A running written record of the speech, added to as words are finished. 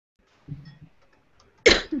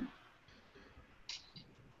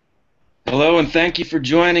Hello, and thank you for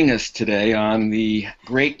joining us today on the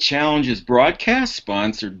Great Challenges broadcast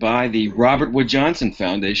sponsored by the Robert Wood Johnson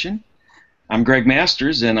Foundation. I'm Greg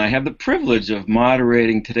Masters, and I have the privilege of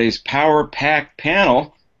moderating today's power-packed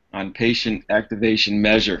panel on patient activation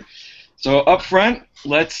measure. So up front,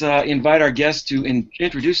 let's invite our guests to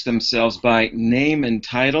introduce themselves by name and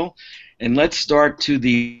title. And let's start to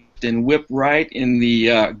the and whip right in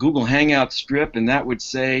the Google Hangout strip, and that would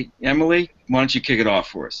say, Emily, why don't you kick it off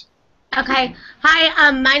for us? Okay.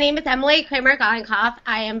 Hi, my name is Emily Kramer-Golinkoff.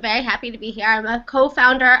 I am very happy to be here. I'm a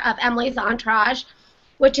co-founder of Emily's Entourage,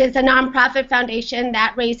 which is a nonprofit foundation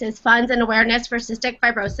that raises funds and awareness for cystic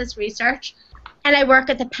fibrosis research. And I work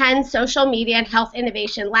at the Penn Social Media and Health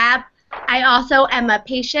Innovation Lab. I also am a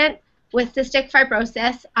patient with cystic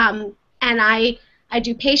fibrosis, and I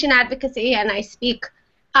do patient advocacy, and I speak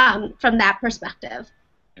from that perspective.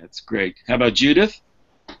 That's great. How about Judith?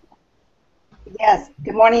 Yes,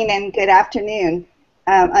 good morning and good afternoon.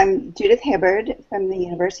 I'm Judith Hibbard from the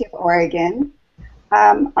University of Oregon.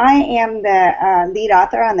 I am the lead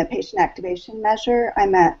author on the patient activation measure.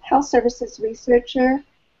 I'm a health services researcher,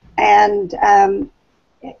 and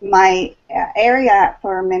my area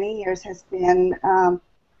for many years has been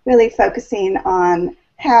really focusing on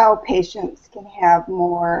how patients can have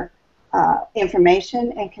more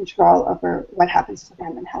information and control over what happens to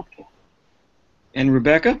them in healthcare. And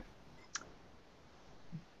Rebecca?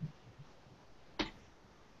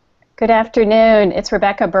 Good afternoon. It's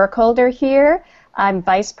Rebecca Burkholder here. I'm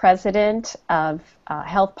Vice President of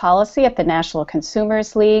Health Policy at the National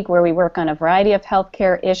Consumers League, where we work on a variety of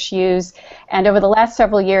healthcare issues. And over the last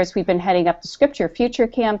several years, we've been heading up the Script Your Future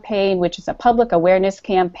campaign, which is a public awareness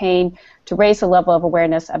campaign to raise the level of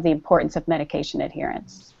awareness of the importance of medication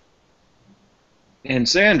adherence. And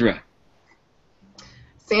Sandra?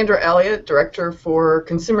 Sandra Elliott, Director for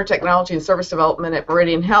Consumer Technology and Service Development at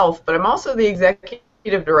Meridian Health, but I'm also the Executive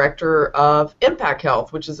Director of Impact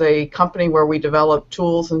Health, which is a company where we develop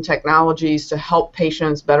tools and technologies to help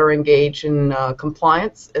patients better engage in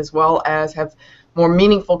compliance, as well as have more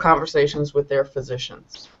meaningful conversations with their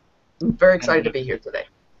physicians. I'm very excited to be here today.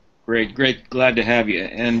 Great, great. Glad to have you.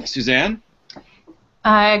 And Suzanne?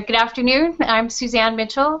 Good afternoon. I'm Suzanne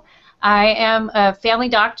Mitchell. I am a family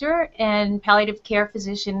doctor and palliative care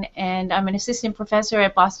physician, and I'm an assistant professor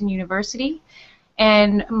at Boston University.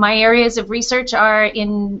 And my areas of research are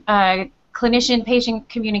in clinician-patient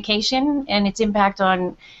communication and its impact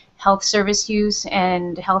on health service use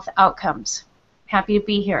and health outcomes. Happy to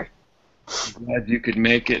be here. Glad you could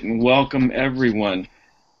make it, and welcome everyone.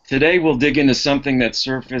 Today we'll dig into something that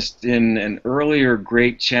surfaced in an earlier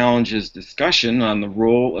Great Challenges discussion on the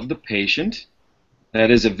role of the patient.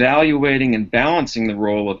 That is, evaluating and balancing the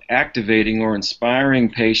role of activating or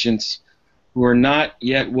inspiring patients who are not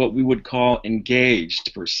yet what we would call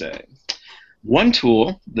engaged, per se. One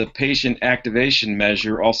tool, the Patient Activation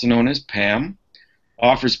Measure, also known as PAM,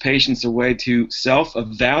 offers patients a way to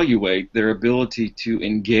self-evaluate their ability to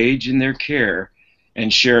engage in their care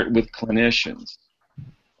and share it with clinicians.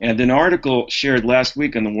 And an article shared last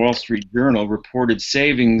week in the Wall Street Journal reported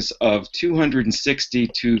savings of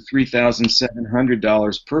 $260 to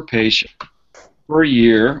 $3,700 per patient per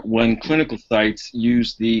year when clinical sites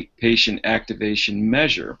use the patient activation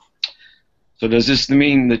measure. So does this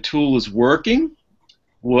mean the tool is working?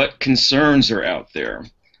 What concerns are out there?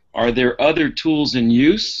 Are there other tools in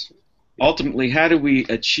use? Ultimately, how do we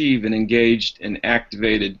achieve an engaged and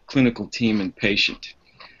activated clinical team and patient?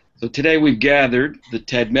 So today we've gathered, the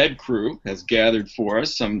TEDMED crew has gathered for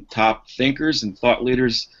us some top thinkers and thought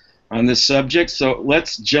leaders on this subject. So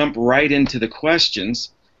let's jump right into the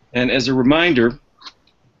questions. And as a reminder,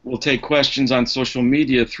 we'll take questions on social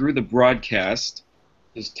media through the broadcast.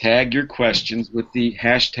 Just tag your questions with the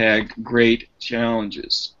hashtag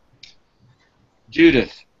 #GreatChallenges.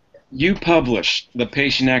 Judith, you published the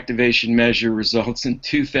patient activation measure results in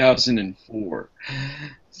 2004.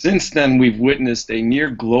 Since then, we've witnessed a near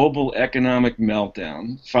global economic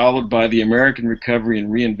meltdown, followed by the American Recovery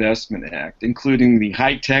and Reinvestment Act, including the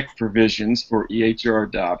high-tech provisions for EHR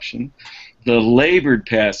adoption, the labored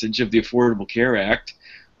passage of the Affordable Care Act,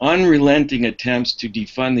 unrelenting attempts to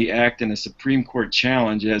defund the act, and a Supreme Court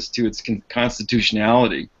challenge as to its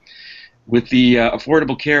constitutionality. With the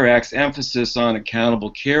Affordable Care Act's emphasis on accountable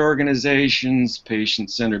care organizations,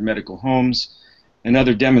 patient-centered medical homes, and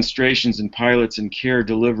other demonstrations and pilots in care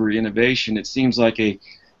delivery innovation, it seems like a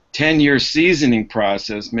 10-year seasoning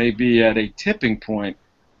process may be at a tipping point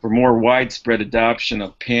for more widespread adoption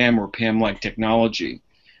of PAM or PAM-like technology.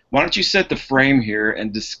 Why don't you set the frame here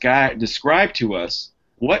and describe to us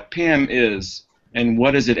what PAM is and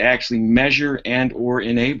what does it actually measure and or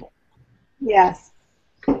enable? Yes.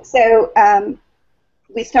 So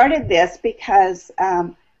we started this because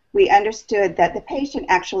we understood that the patient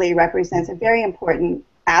actually represents a very important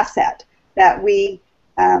asset that we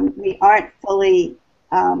aren't fully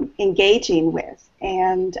engaging with.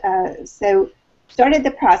 And so started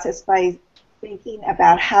the process by thinking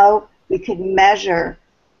about how we could measure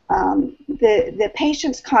the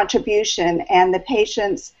patient's contribution and the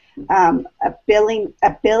patient's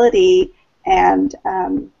ability and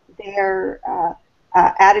their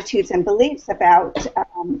attitudes and beliefs about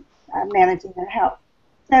managing their health.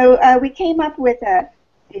 So we came up with a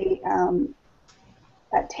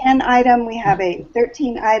 10 item, we have a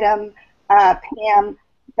 13 item PAM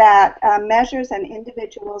that measures an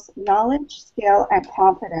individual's knowledge, skill, and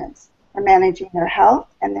confidence for managing their health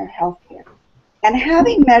and their health care. And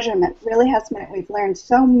having measurement really has meant we've learned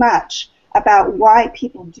so much about why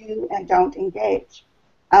people do and don't engage.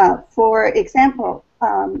 For example,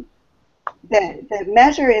 the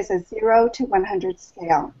measure is a 0 to 100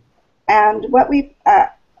 scale. And what we've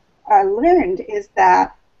learned is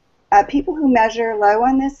that people who measure low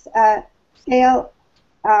on this scale,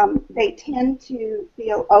 they tend to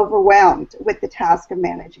feel overwhelmed with the task of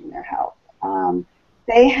managing their health.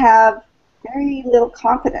 They have very little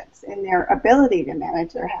confidence in their ability to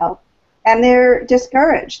manage their health, and they're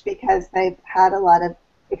discouraged because they've had a lot of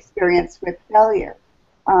experience with failure.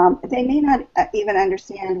 They may not even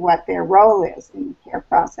understand what their role is in the care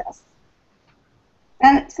process.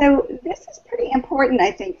 And so this is pretty important,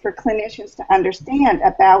 I think, for clinicians to understand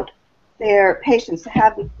about their patients, to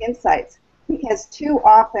have these insights, because too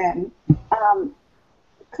often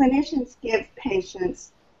clinicians give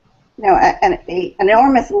patients, you know, an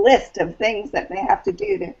enormous list of things that they have to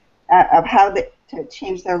do to of how to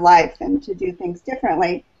change their life and to do things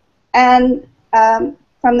differently. And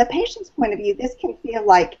from the patient's point of view, this can feel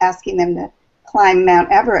like asking them to climb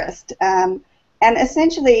Mount Everest. And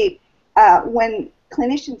essentially, when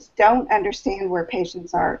clinicians don't understand where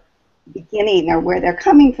patients are beginning or where they're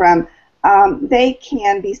coming from, they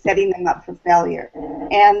can be setting them up for failure.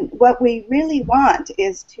 And what we really want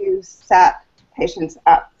is to set patients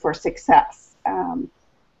up for success.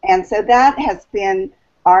 And so that has been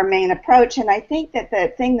our main approach. And I think that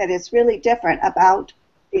the thing that is really different about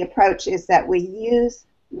the approach is that we use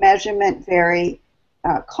measurement very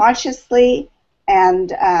consciously,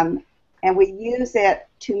 and we use it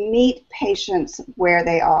to meet patients where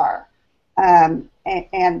they are, and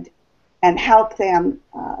help them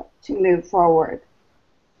to move forward.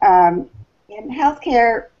 In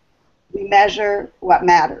healthcare, we measure what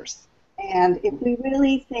matters. And if we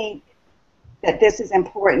really think that this is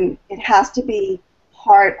important, it has to be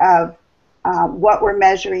part of what we're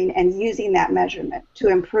measuring and using that measurement to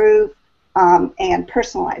improve and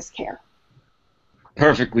personalize care.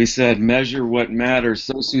 Perfectly said. Measure what matters.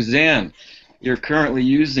 So, Suzanne, you're currently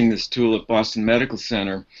using this tool at Boston Medical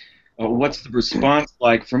Center. What's the response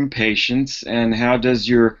like from patients, and how does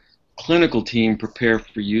your clinical team prepare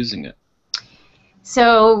for using it?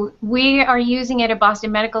 So we are using it at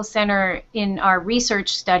Boston Medical Center in our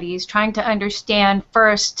research studies, trying to understand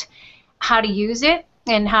first how to use it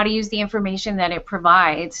and how to use the information that it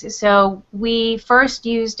provides. So we first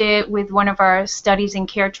used it with one of our studies in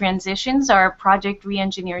care transitions, our Project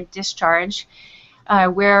Reengineered Discharge,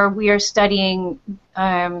 where we are studying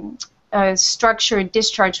a structured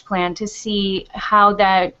discharge plan to see how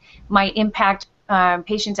that might impact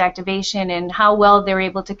patients' activation and how well they're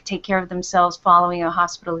able to take care of themselves following a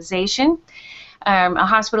hospitalization. A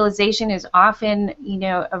hospitalization is often, you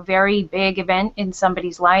know, a very big event in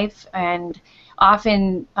somebody's life, and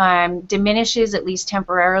often diminishes, at least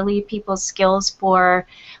temporarily, people's skills for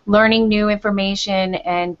learning new information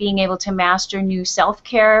and being able to master new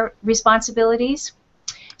self-care responsibilities.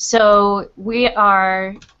 So we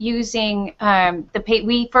are using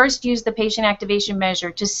we first used the patient activation measure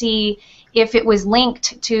to see if it was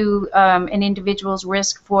linked to an individual's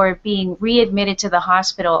risk for being readmitted to the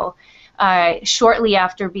hospital shortly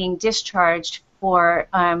after being discharged for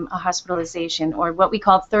a hospitalization, or what we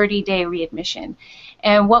call 30-day readmission.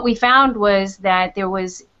 And what we found was that there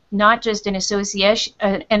was not just an association,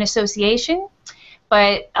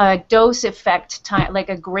 but a dose effect time, like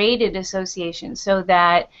a graded association, so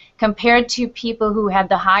that compared to people who had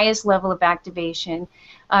the highest level of activation,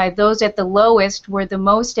 those at the lowest were the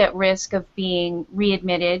most at risk of being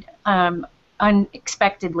readmitted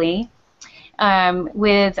unexpectedly,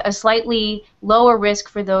 with a slightly lower risk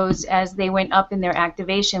for those as they went up in their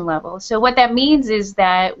activation level. So what that means is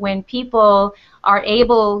that when people are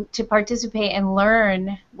able to participate and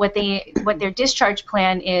learn what their discharge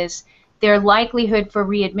plan is, their likelihood for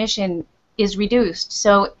readmission is reduced.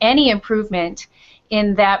 So any improvement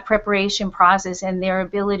in that preparation process and their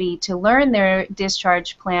ability to learn their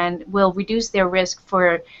discharge plan will reduce their risk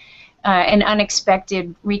for an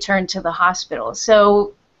unexpected return to the hospital.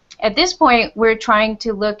 So at this point, we're trying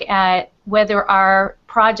to look at whether our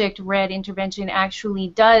Project RED intervention actually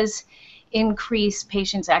does increase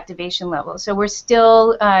patients' activation levels. So we're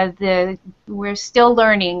still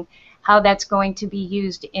learning how that's going to be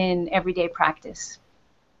used in everyday practice.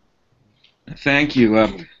 Thank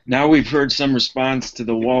you. Now we've heard some response to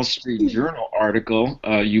the Wall Street Journal article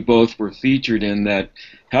you both were featured in, that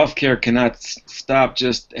healthcare cannot stop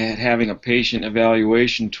just at having a patient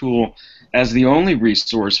evaluation tool as the only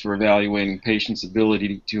resource for evaluating patients'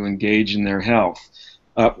 ability to engage in their health.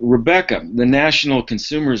 Rebecca, the National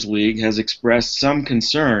Consumers League has expressed some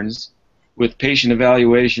concerns with patient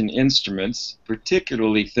evaluation instruments,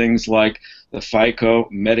 particularly things like the FICO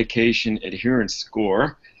medication adherence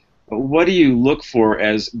score. What do you look for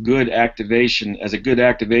as a good activation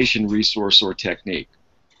resource or technique?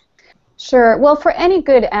 Sure. Well, for any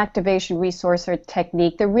good activation resource or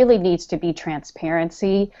technique, there really needs to be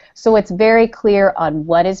transparency. So it's very clear on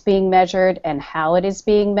what is being measured and how it is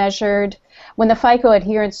being measured. When the FICO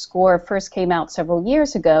adherence score first came out several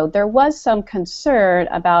years ago, there was some concern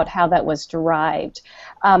about how that was derived.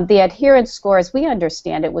 The adherence score, as we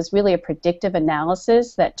understand it, was really a predictive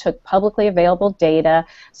analysis that took publicly available data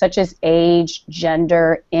such as age,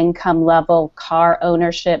 gender, income level, car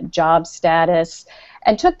ownership, job status,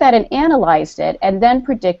 and took that and analyzed it and then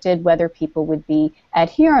predicted whether people would be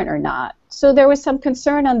adherent or not. So there was some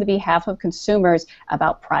concern on the behalf of consumers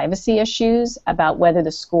about privacy issues, about whether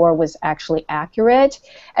the score was actually accurate,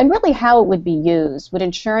 and really how it would be used. Would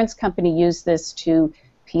insurance company use this to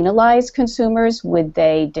penalize consumers? Would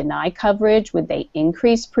they deny coverage? Would they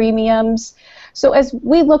increase premiums? So as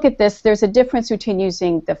we look at this, there's a difference between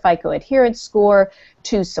using the FICO adherence score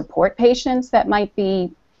to support patients that might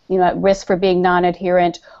be at risk for being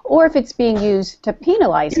non-adherent, or if it's being used to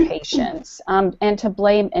penalize patients and to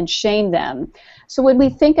blame and shame them. So when we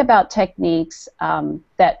think about techniques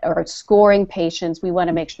that are scoring patients, we want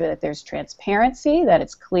to make sure that there's transparency, that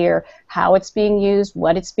it's clear how it's being used,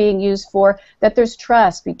 what it's being used for, that there's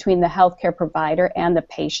trust between the healthcare provider and the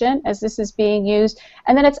patient as this is being used,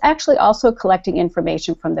 and then it's actually also collecting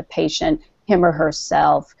information from the patient, him or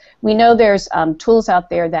herself. We know there's tools out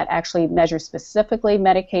there that actually measure specifically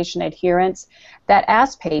medication adherence that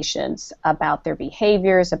ask patients about their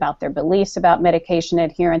behaviors, about their beliefs about medication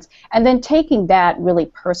adherence, and then taking that really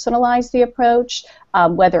personalize the approach,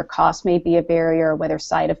 whether cost may be a barrier, whether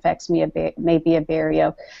side effects may be a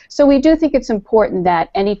barrier. So we do think it's important that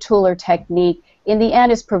any tool or technique in the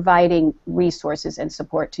end is providing resources and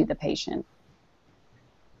support to the patient.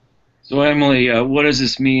 So Emily, what does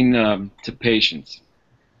this mean to patients?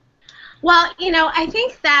 Well, I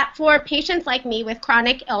think that for patients like me with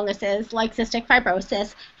chronic illnesses like cystic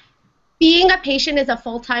fibrosis, being a patient is a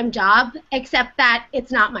full-time job, except that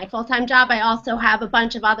it's not my full-time job. I also have a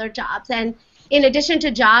bunch of other jobs. And in addition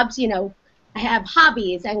to jobs, I have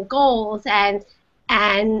hobbies and goals and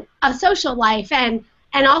a social life and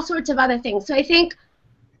all sorts of other things. So I think,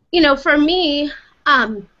 for me,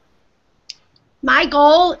 my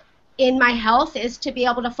goal in my health is to be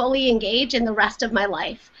able to fully engage in the rest of my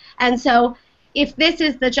life. And so if this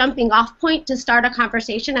is the jumping off point to start a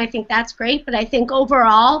conversation, I think that's great, but I think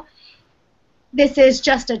overall this is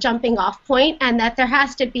just a jumping off point, and that there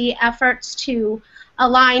has to be efforts to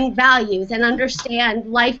align values and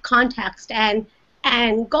understand life context and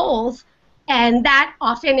goals, and that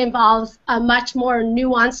often involves a much more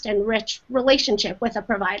nuanced and rich relationship with a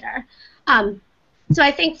provider. So I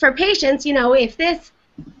think for patients, if this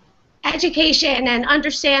education and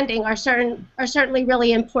understanding are certainly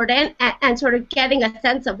really important, and sort of getting a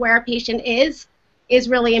sense of where a patient is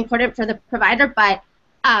really important for the provider, but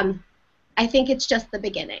I think it's just the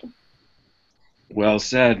beginning. Well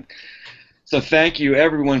said. So thank you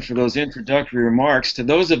everyone for those introductory remarks. To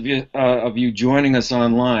those of you joining us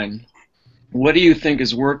online, what do you think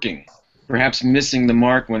is working? Perhaps missing the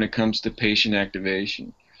mark when it comes to patient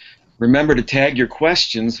activation? Remember to tag your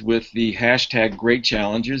questions with the hashtag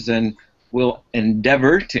 #GreatChallenges, and we'll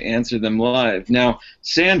endeavor to answer them live. Now,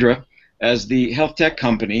 Sandra, as the health tech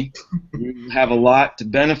company, you have a lot to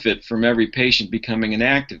benefit from every patient becoming an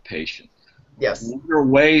active patient. Yes. What are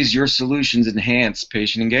ways your solutions enhance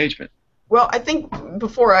patient engagement? Well, I think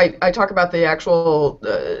before I talk about the actual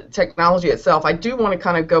technology itself, I do want to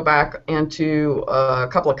kind of go back into a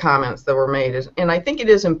couple of comments that were made. And I think it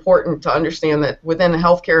is important to understand that within a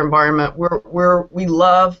healthcare environment, we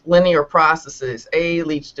love linear processes. A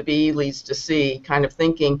leads to B leads to C kind of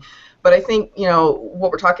thinking. But I think, you know,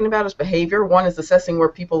 what we're talking about is behavior. One is assessing where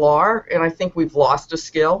people are, and I think we've lost a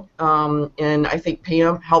skill. And I think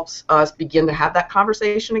PAM helps us begin to have that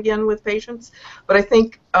conversation again with patients. But I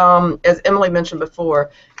think, as Emily mentioned before,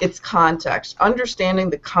 it's context, understanding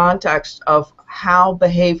the context of how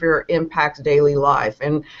behavior impacts daily life.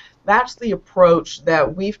 And that's the approach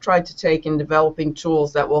that we've tried to take in developing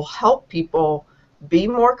tools that will help people be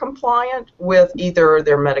more compliant with either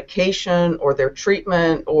their medication or their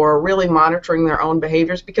treatment, or really monitoring their own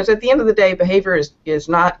behaviors, because at the end of the day, behavior is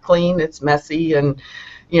not clean, it's messy, and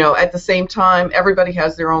you know, at the same time, everybody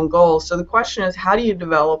has their own goals. So the question is, how do you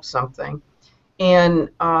develop something and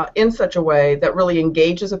in such a way that really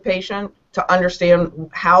engages a patient to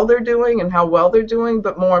understand how they're doing and how well they're doing,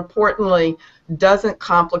 but more importantly, doesn't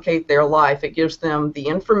complicate their life. It gives them the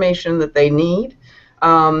information that they need,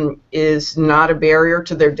 is not a barrier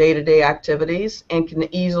to their day-to-day activities, and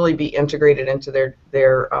can easily be integrated into their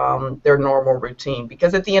normal routine.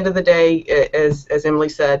 Because at the end of the day, as Emily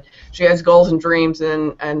said, she has goals and dreams,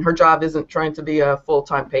 and her job isn't trying to be a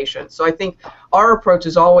full-time patient. So I think our approach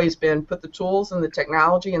has always been put the tools and the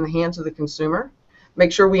technology in the hands of the consumer,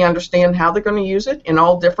 make sure we understand how they're going to use it in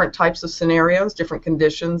all different types of scenarios, different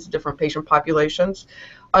conditions, different patient populations,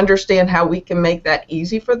 understand how we can make that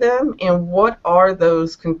easy for them, and what are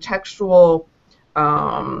those contextual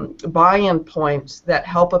buy-in points that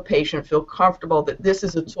help a patient feel comfortable that this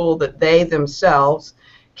is a tool that they themselves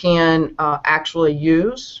can actually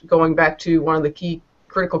use. Going back to one of the key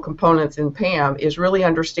critical components in PAM is really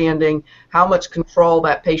understanding how much control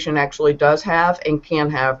that patient actually does have and can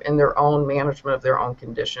have in their own management of their own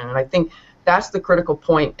condition. And I think that's the critical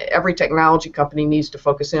point every technology company needs to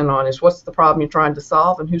focus in on, is what's the problem you're trying to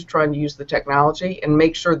solve and who's trying to use the technology, and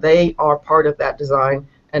make sure they are part of that design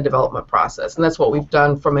and development process. And that's what we've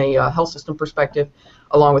done from a health system perspective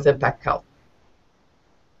along with Impact Health.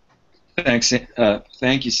 Thanks.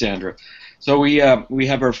 Thank you, Sandra. So we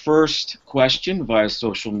have our first question via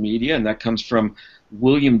social media, and that comes from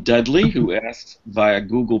William Dudley, who asked via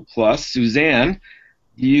Google+, Suzanne,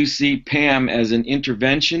 do you see PAM as an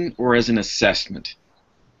intervention or as an assessment?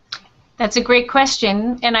 That's a great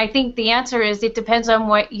question, and I think the answer is it depends on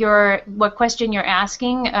what question you're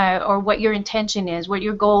asking, or what your intention is, what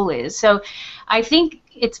your goal is. So I think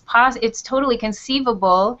it's totally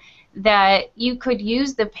conceivable that you could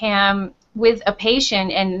use the PAM with a patient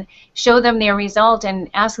and show them their result and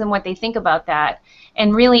ask them what they think about that,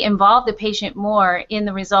 and really involve the patient more in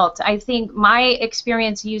the results. I think my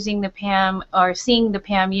experience using the PAM or seeing the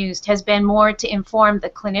PAM used has been more to inform the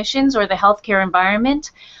clinicians or the healthcare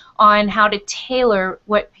environment on how to tailor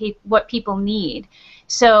what people need.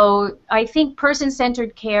 So I think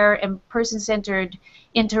person-centered care and person-centered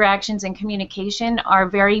interactions and communication are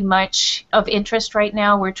very much of interest right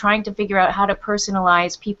now. We're trying to figure out how to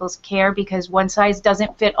personalize people's care, because one size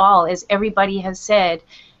doesn't fit all, as everybody has said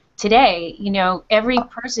today. You know, every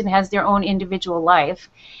person has their own individual life.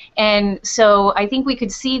 And so I think we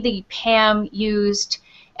could see the PAM used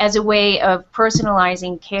as a way of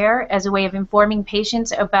personalizing care, as a way of informing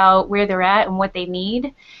patients about where they're at and what they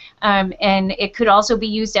need. And it could also be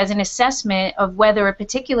used as an assessment of whether a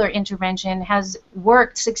particular intervention has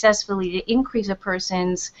worked successfully to increase a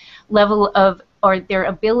person's level of, or their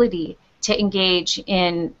ability to engage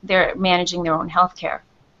in their managing their own health care.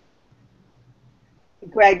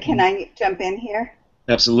 Greg, can I jump in here?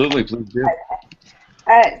 Absolutely, please do.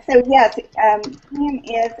 So yes, PAM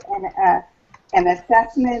is an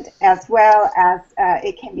assessment, as well as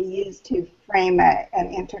it can be used to frame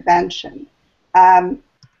an intervention.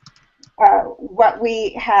 What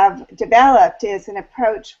we have developed is an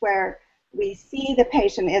approach where we see the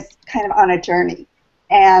patient is kind of on a journey,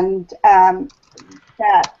 and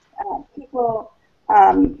that people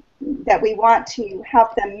that we want to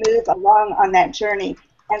help them move along on that journey.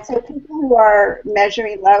 And so people who are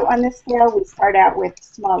measuring low on the scale, we start out with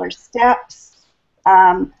smaller steps.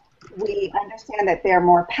 We understand that they're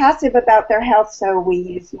more passive about their health, so we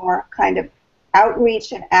use more kind of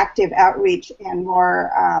outreach and active outreach, and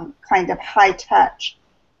more kind of high touch.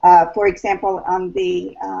 For example, on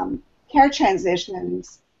the care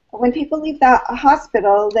transitions, when people leave the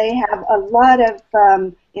hospital, they have a lot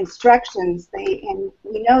of instructions. And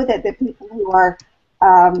we know that the people who are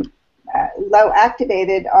low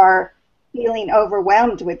activated are feeling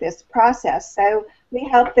overwhelmed with this process. So we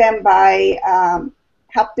help them by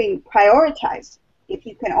helping prioritize. If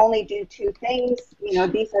you can only do 2 things, you know,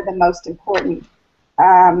 these are the most important,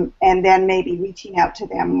 and then maybe reaching out to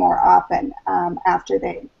them more often after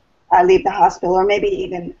they leave the hospital, or maybe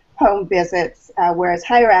even home visits, whereas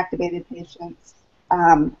higher activated patients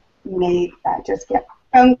may just get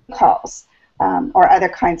phone calls. or other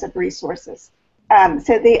kinds of resources.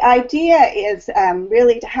 So the idea is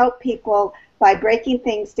really to help people by breaking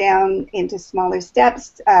things down into smaller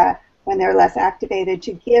steps when they're less activated,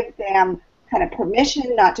 to give them kind of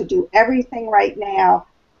permission not to do everything right now.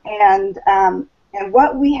 And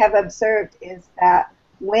what we have observed is that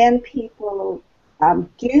when people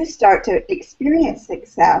do start to experience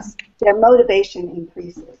success, their motivation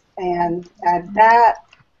increases. And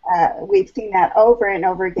we've seen that over and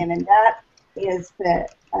over again, and that is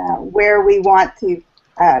where we want to,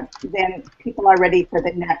 then people are ready for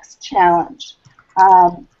the next challenge.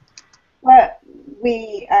 But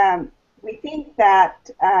we think that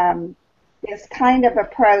this kind of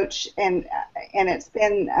approach, and it's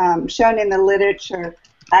been shown in the literature,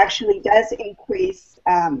 actually does increase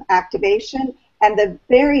activation. And the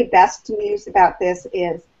very best news about this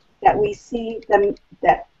is that we see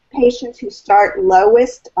that patients who start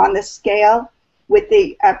lowest on the scale with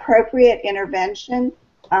the appropriate intervention,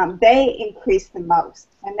 they increase the most.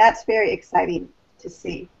 And that's very exciting to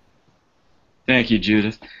see. Thank you,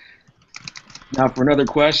 Judith. Now for another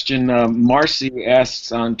question, Marcy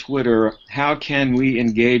asks on Twitter, how can we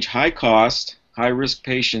engage high-cost, high-risk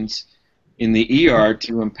patients in the ER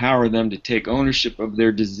to empower them to take ownership of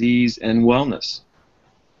their disease and wellness?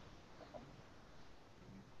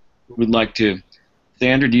 Who would like to?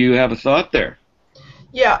 Sandra, do you have a thought there?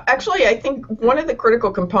 Yeah, actually, I think one of the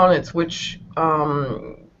critical components which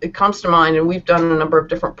it comes to mind, and we've done a number of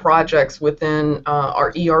different projects within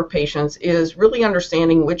our ER patients, is really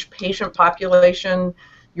understanding which patient population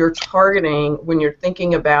you're targeting when you're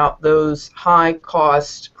thinking about those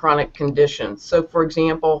high-cost chronic conditions. So, for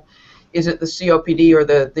example, is it the COPD or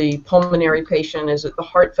the pulmonary patient? Is it the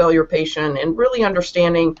heart failure patient? And really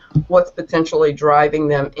understanding what's potentially driving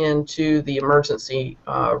them into the emergency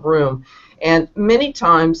room. And many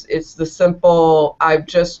times it's the simple, I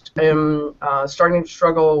just am starting to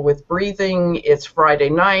struggle with breathing, it's Friday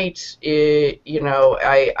night,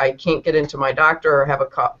 I can't get into my doctor or have a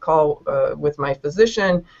call with my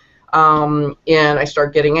physician, and I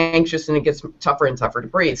start getting anxious and it gets tougher and tougher to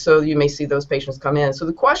breathe. So you may see those patients come in. So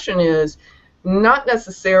the question is not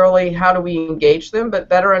necessarily how do we engage them, but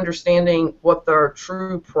better understanding what their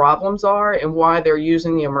true problems are and why they're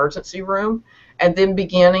using the emergency room, and then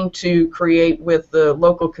beginning to create with the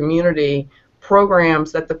local community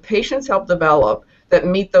programs that the patients help develop that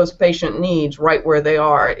meet those patient needs right where they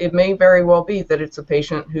are. It may very well be that it's a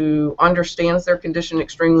patient who understands their condition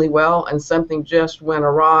extremely well and something just went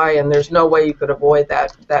awry and there's no way you could avoid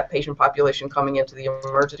that patient population coming into the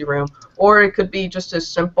emergency room. Or it could be just as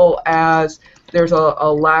simple as there's a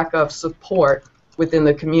lack of support within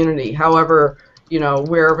the community, however,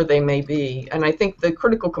 wherever they may be. And I think the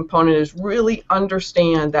critical component is really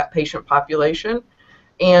understand that patient population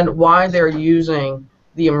and why they're using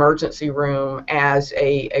the emergency room as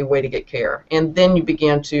a way to get care. And then you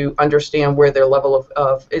begin to understand where their level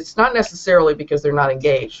of it's not necessarily because they're not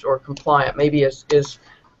engaged or compliant. Maybe as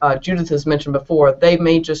Judith has mentioned before, they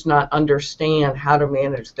may just not understand how to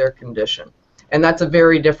manage their condition. And that's a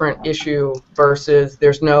very different issue versus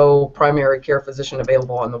there's no primary care physician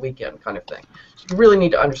available on the weekend kind of thing. So you really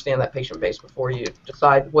need to understand that patient base before you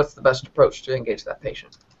decide what's the best approach to engage that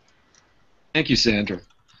patient. Thank you, Sandra.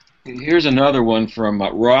 Here's another one from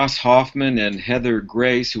Ross Hoffman and Heather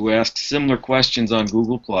Grace, who asked similar questions on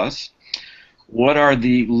Google+. What are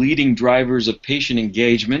the leading drivers of patient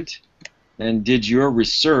engagement? And did your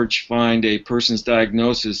research find a person's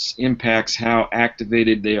diagnosis impacts how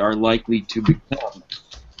activated they are likely to become?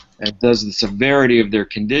 And does the severity of their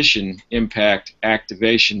condition impact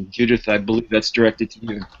activation? Judith, I believe that's directed to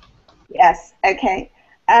you. Yes, okay.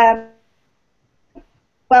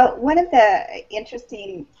 Well, one of the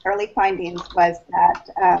interesting early findings was that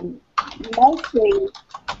mostly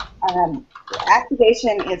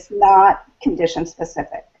activation is not condition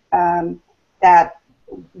specific. That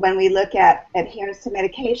when we look at adherence to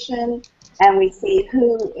medication and we see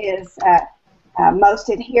who is most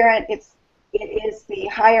adherent, it is the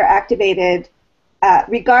higher activated,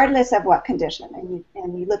 regardless of what condition.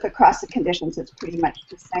 And you look across the conditions, it's pretty much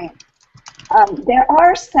the same. There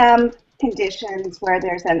are some conditions where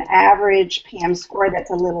there's an average PM score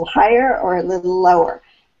that's a little higher or a little lower.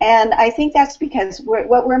 And I think that's because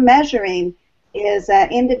what we're measuring is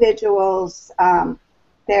individuals,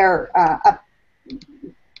 their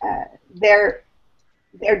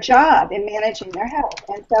job in managing their health.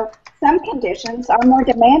 And so some conditions are more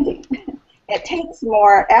demanding. It takes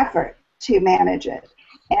more effort to manage it.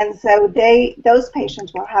 And so those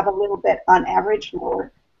patients will have a little bit on average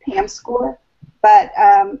lower PM score. But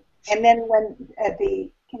and then when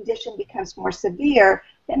the condition becomes more severe,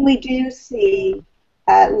 then we do see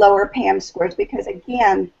lower PAM scores because,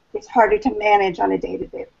 again, it's harder to manage on a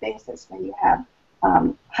day-to-day basis when you have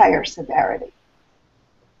higher severity.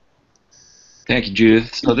 Thank you,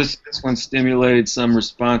 Judith. So this one stimulated some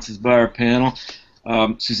responses by our panel.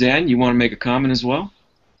 Suzanne, you want to make a comment as well?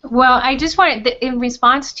 Well, I just wanted, in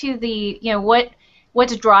response to the,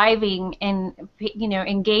 what's driving and,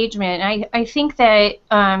 engagement, I think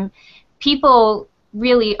that people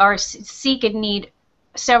really seek and need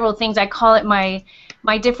several things. I call it my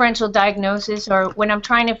differential diagnosis, or when I'm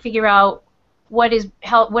trying to figure out what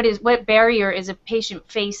barrier is a patient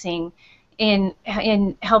facing in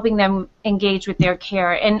helping them engage with their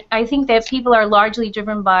care. And I think that people are largely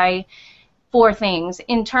driven by four things.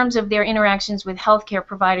 In terms of their interactions with healthcare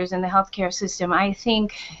providers in the healthcare system, I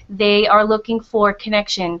think they are looking for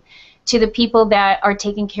connection to the people that are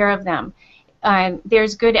taking care of them.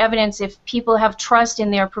 There's good evidence if people have trust in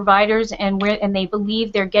their providers and they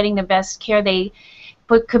believe they're getting the best care they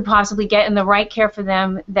could possibly get and the right care for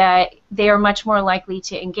them, that they are much more likely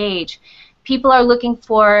to engage. People are looking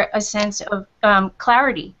for a sense of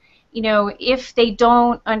clarity. If they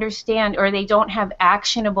don't understand or they don't have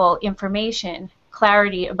actionable information,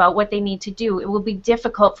 clarity about what they need to do, it will be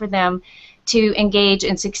difficult for them to engage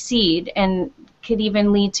and succeed, and could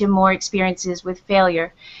even lead to more experiences with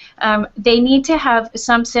failure. They need to have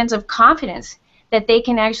some sense of confidence that they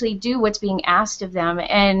can actually do what's being asked of them.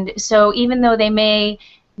 And so even though they may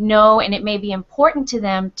know and it may be important to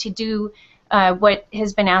them to do what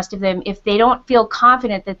has been asked of them, if they don't feel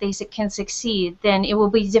confident that they can succeed, then it will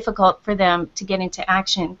be difficult for them to get into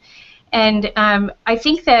action. And I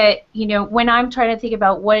think that, when I'm trying to think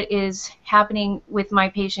about what is happening with my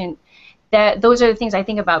patient, that those are the things I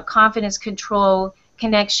think about: confidence, control,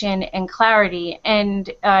 connection, and clarity.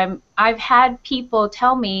 And I've had people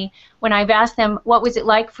tell me, when I've asked them, what was it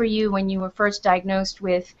like for you when you were first diagnosed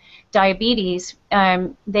with diabetes,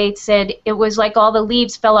 they said, it was like all the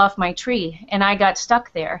leaves fell off my tree and I got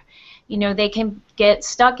stuck there. They can get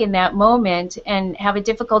stuck in that moment and have a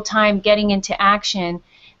difficult time getting into action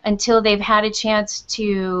until they've had a chance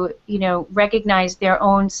to, recognize their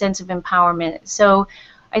own sense of empowerment. So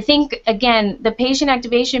I think, again, the patient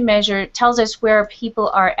activation measure tells us where people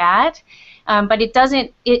are at, but it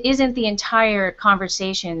isn't the entire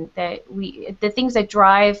conversation. The things that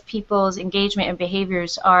drive people's engagement and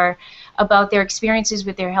behaviors are about their experiences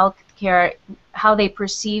with their health care, how they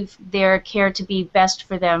perceive their care to be best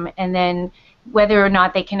for them, and then whether or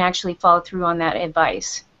not they can actually follow through on that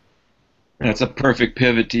advice. That's a perfect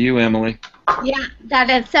pivot to you, Emily. Yeah, that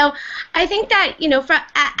is. So I think that,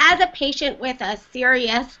 as a patient with a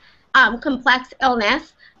serious complex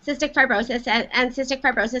illness, cystic fibrosis and cystic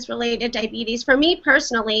fibrosis-related diabetes, for me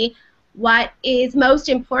personally, what is most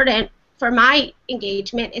important for my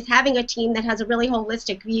engagement is having a team that has a really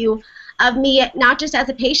holistic view of me, not just as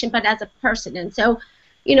a patient, but as a person. And so,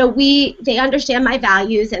 they understand my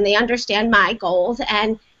values and they understand my goals,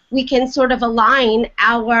 and we can sort of align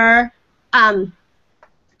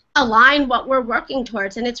what we're working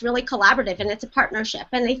towards, and it's really collaborative and it's a partnership.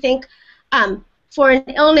 And I think for an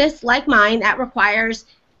illness like mine that requires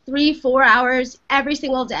 3-4 hours every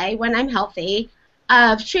single day when I'm healthy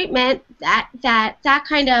of treatment, that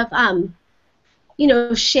kind of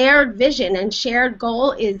shared vision and shared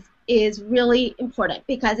goal is really important,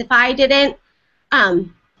 because if I didn't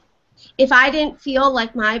feel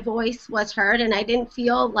like my voice was heard and I didn't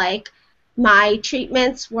feel like my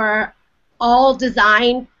treatments were all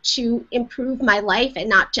designed to improve my life and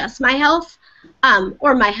not just my health,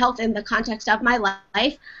 or my health in the context of my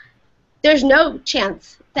life, there's no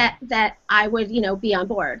chance that I would, be on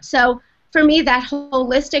board. So for me, that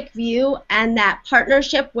holistic view and that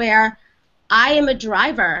partnership where I am a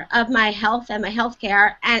driver of my health and my health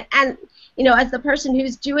care, and as the person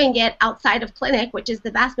who's doing it outside of clinic, which is the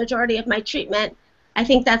vast majority of my treatment, I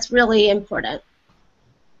think that's really important.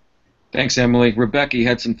 Thanks, Emily. Rebecca, you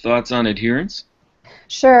had some thoughts on adherence?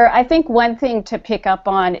 Sure. I think one thing to pick up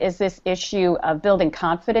on is this issue of building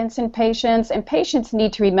confidence in patients, and patients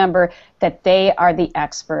need to remember that they are the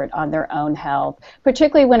expert on their own health,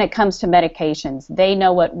 particularly when it comes to medications. They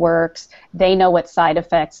know what works, they know what side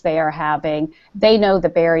effects they are having, they know the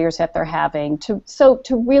barriers that they're having, so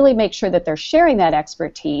to really make sure that they're sharing that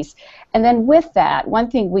expertise. And then with that,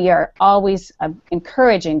 one thing we are always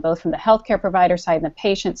encouraging, both from the healthcare provider side and the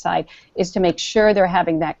patient side, is to make sure they're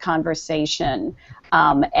having that conversation,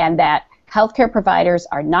 and that healthcare providers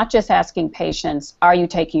are not just asking patients, are you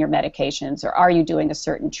taking your medications or are you doing a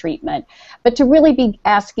certain treatment, but to really be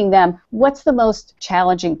asking them, what's the most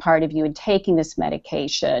challenging part of you in taking this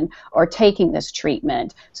medication or taking this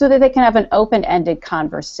treatment, so that they can have an open-ended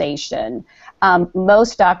conversation.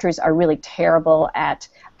 Most doctors are really terrible at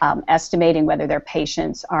estimating whether their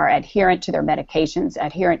patients are adherent to their medications,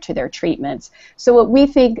 adherent to their treatments. So what we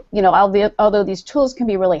think, although these tools can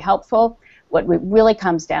be really helpful, what it really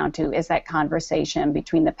comes down to is that conversation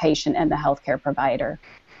between the patient and the healthcare provider.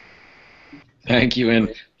 Thank you.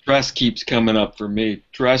 And trust keeps coming up for me.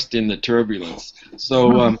 Trust in the turbulence.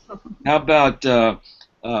 So how about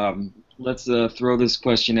let's throw this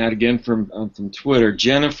question out again from Twitter.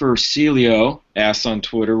 Jennifer Celio asks on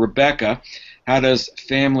Twitter, Rebecca, how does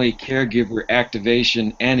family caregiver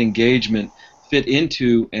activation and engagement fit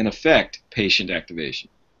into and affect patient activation?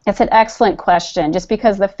 It's an excellent question, just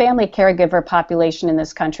because the family caregiver population in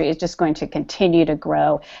this country is just going to continue to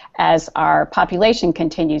grow as our population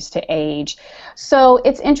continues to age. So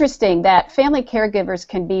it's interesting that family caregivers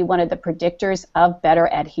can be one of the predictors of better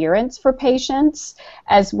adherence for patients.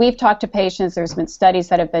 As we've talked to patients, there's been studies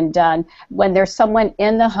that have been done when there's someone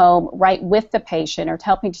in the home right with the patient or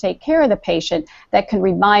helping to take care of the patient that can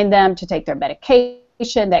remind them to take their medication,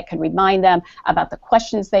 that can remind them about the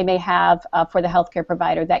questions they may have for the healthcare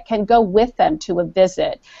provider, that can go with them to a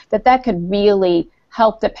visit, that could really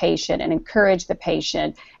help the patient and encourage the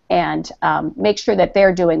patient and make sure that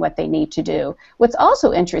they're doing what they need to do. What's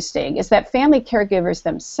also interesting is that family caregivers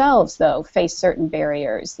themselves, though, face certain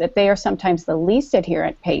barriers, that they are sometimes the least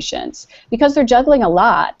adherent patients because they're juggling a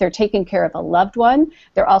lot. They're taking care of a loved one.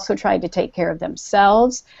 They're also trying to take care of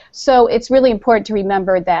themselves. So it's really important to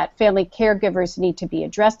remember that family caregivers need to be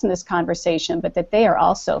addressed in this conversation, but that they are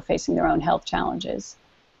also facing their own health challenges.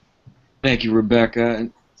 Thank you, Rebecca.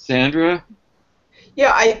 And Sandra?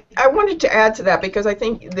 Yeah, I wanted to add to that because I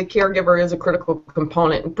think the caregiver is a critical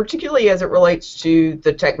component, and particularly as it relates to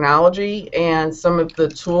the technology and some of the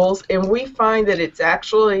tools. And we find that it's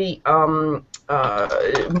actually more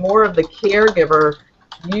of the caregiver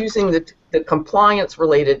using the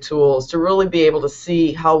compliance-related tools to really be able to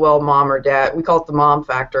see how well mom or dad, we call it the mom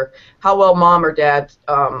factor, how well mom or dad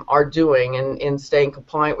are doing in staying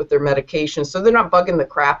compliant with their medications, so they're not bugging the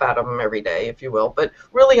crap out of them every day, if you will, but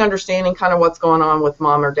really understanding kind of what's going on with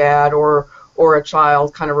mom or dad or a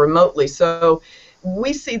child kind of remotely. So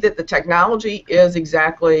we see that the technology is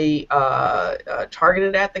exactly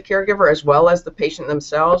targeted at the caregiver as well as the patient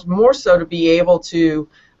themselves, more so to be able to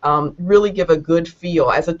really give a good feel,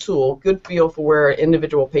 as a tool, good feel for where an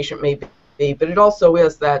individual patient may be, but it also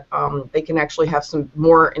is that they can actually have some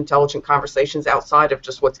more intelligent conversations outside of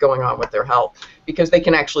just what's going on with their health, because they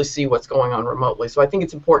can actually see what's going on remotely. So I think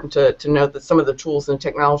it's important to note that some of the tools and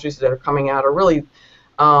technologies that are coming out are really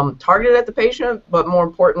targeted at the patient, but more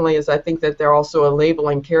importantly is I think that they're also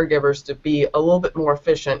enabling caregivers to be a little bit more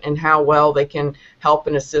efficient in how well they can help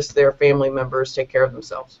and assist their family members take care of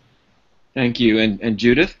themselves. Thank you. And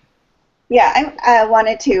Judith? Yeah, I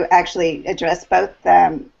wanted to actually address both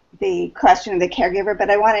the question of the caregiver, but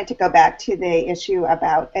I wanted to go back to the issue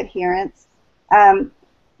about adherence. One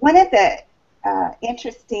of the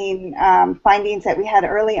interesting findings that we had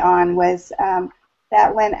early on was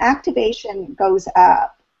that when activation goes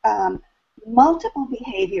up, multiple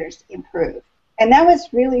behaviors improve. And that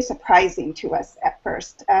was really surprising to us at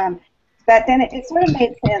first. But then it sort of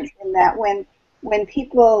made sense in that when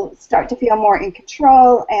people start to feel more in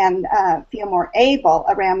control and feel more able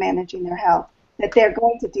around managing their health, that they're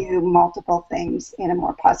going to do multiple things in a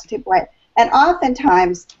more positive way. And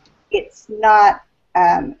oftentimes, it's not,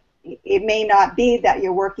 it may not be that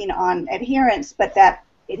you're working on adherence, but that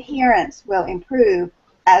adherence will improve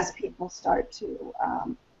as people start to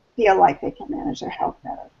feel like they can manage their health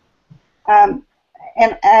better.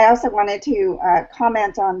 And I also wanted to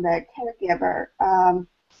comment on the caregiver.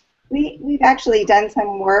 We've actually done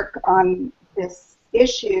some work on this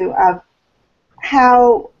issue of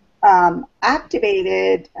how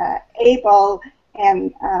activated, able,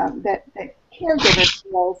 and that caregiver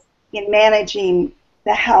feels in managing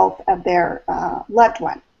the health of their loved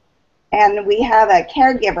one. And we have a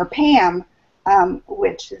caregiver, Pam,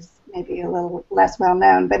 which is maybe a little less well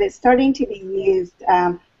known, but it's starting to be used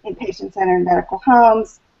in patient-centered medical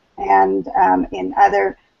homes and in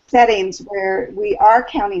other settings where we are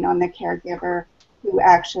counting on the caregiver who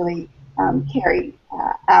actually carry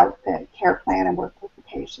out the care plan and work with the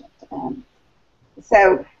patient.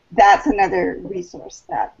 So that's another resource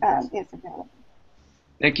that is available.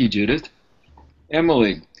 Thank you, Judith.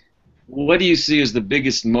 Emily, what do you see as the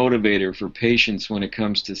biggest motivator for patients when it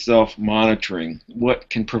comes to self-monitoring? What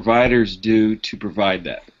can providers do to provide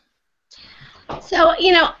that? So,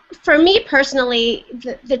 for me personally,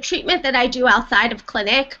 the treatment that I do outside of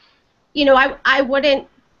clinic, I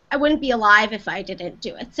wouldn't be alive if I didn't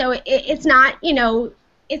do it. So it's not,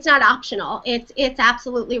 it's not optional. It's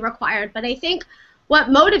absolutely required. But I think what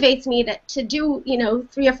motivates me to do,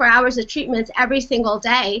 3 or 4 hours of treatments every single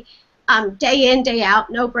day, day in, day out,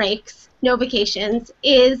 no breaks, no vacations,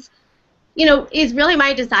 is really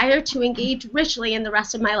my desire to engage richly in the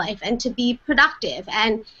rest of my life and to be productive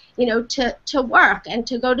and, to work and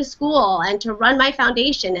to go to school and to run my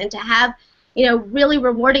foundation and to have, really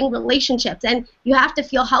rewarding relationships. And you have to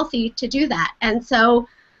feel healthy to do that. And so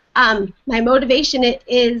my motivation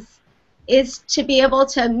is to be able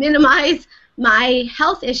to minimize my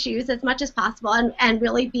health issues as much as possible and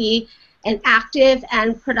really be an active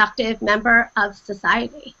and productive member of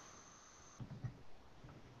society.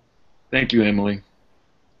 Thank you, Emily.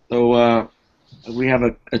 So we have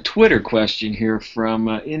a Twitter question here from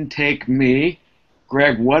Intake Me.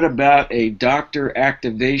 Greg, what about a doctor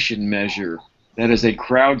activation measure that is a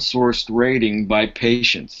crowdsourced rating by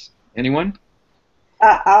patients? Anyone?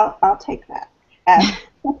 I'll take that.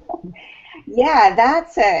 Yeah,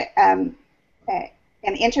 that's an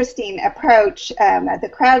interesting approach.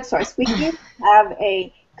 The crowdsource. We do have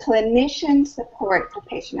a clinician support for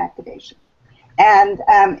patient activation, and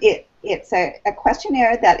it's a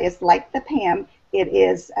questionnaire that is like the PAM. It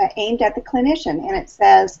is aimed at the clinician, and it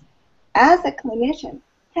says, as a clinician,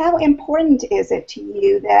 how important is it to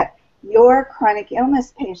you that your chronic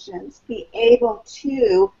illness patients be able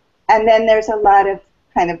to, and then there's a lot of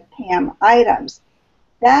kind of PAM items.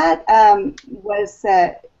 That was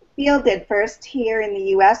fielded first here in the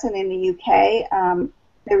U.S. and in the U.K.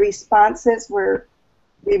 The responses were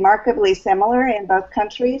remarkably similar in both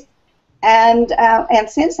countries. And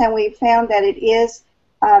since then, we've found that it is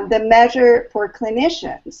the measure for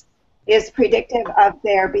clinicians is predictive of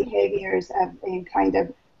their behaviors in kind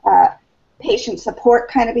of patient support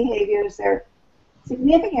kind of behaviors. They're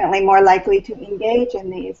significantly more likely to engage in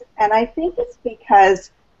these. And I think it's because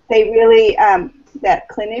they really, that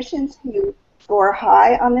clinicians who score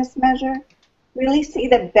high on this measure really see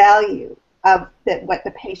the value of what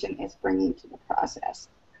the patient is bringing to the process.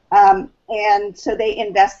 And so they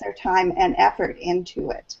invest their time and effort into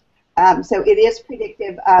it. So it is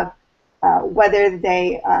predictive of whether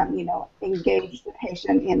they, engage the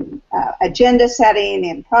patient in agenda setting,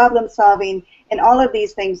 in problem solving, and all of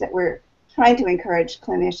these things that we're trying to encourage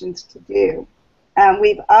clinicians to do.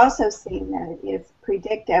 We've also seen that it is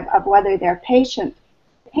predictive of whether their patient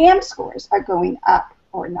PAM scores are going up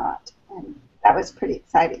or not, and that was pretty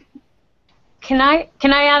exciting. Can I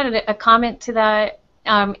add a comment to that?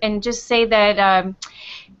 And just say that,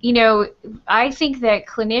 I think that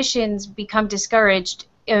clinicians become discouraged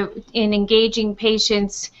in engaging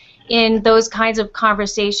patients in those kinds of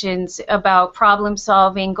conversations about problem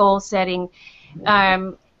solving, goal setting.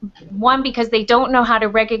 One, because they don't know how to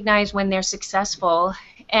recognize when they're successful,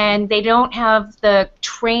 and they don't have the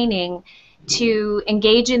training to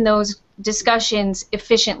engage in those discussions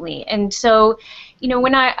efficiently. And so,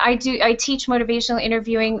 when I teach motivational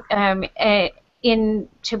interviewing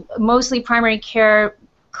to mostly primary care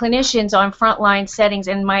clinicians on frontline settings,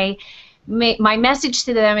 and my message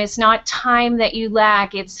to them is not time that you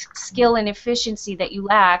lack, it's skill and efficiency that you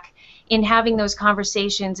lack in having those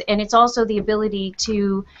conversations, and it's also the ability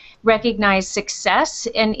to recognize success.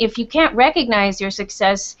 And if you can't recognize your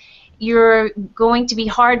success, you're going to be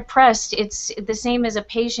hard-pressed. It's the same as a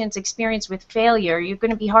patient's experience with failure. You're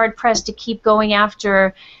going to be hard-pressed to keep going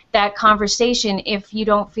after that conversation if you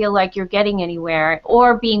don't feel like you're getting anywhere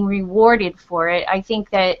or being rewarded for it. I think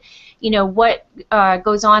that, what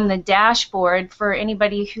goes on the dashboard, for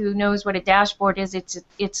anybody who knows what a dashboard is,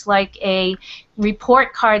 it's like a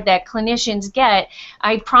report card that clinicians get.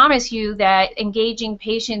 I promise you that engaging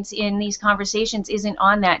patients in these conversations isn't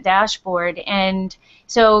on that dashboard. And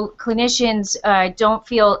so clinicians don't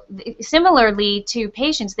feel, similarly to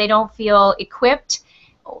patients, they don't feel equipped,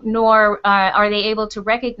 nor are they able to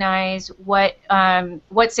recognize what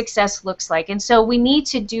success looks like. And so we need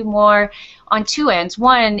to do more on two ends.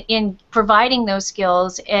 One, in providing those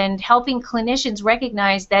skills and helping clinicians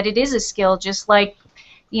recognize that it is a skill, just like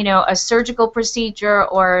a surgical procedure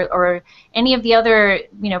or any of the other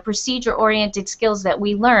procedure-oriented skills that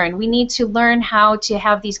we learn. We need to learn how to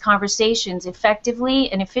have these conversations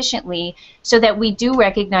effectively and efficiently so that we do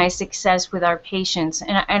recognize success with our patients.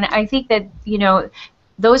 And I think that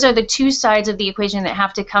those are the two sides of the equation that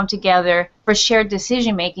have to come together for shared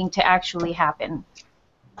decision-making to actually happen.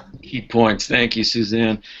 Key points. Thank you,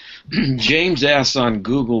 Suzanne. James asks on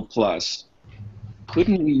Google+,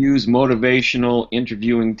 couldn't we use motivational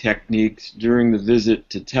interviewing techniques during the visit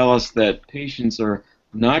to tell us that patients are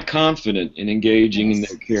not confident in engaging in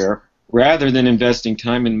their care, rather than investing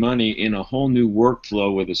time and money in a whole new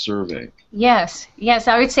workflow with a survey? Yes, yes,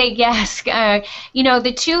 I would say yes. You know,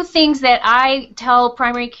 the two things that I tell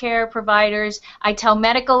primary care providers, I tell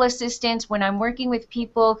medical assistants when I'm working with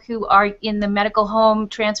people who are in the medical home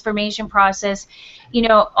transformation process, you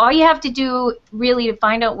know, all you have to do really to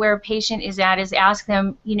find out where a patient is at is ask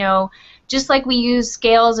them, you know, just like we use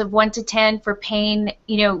scales of 1 to 10 for pain,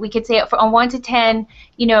 you know, we could say on 1 to 10,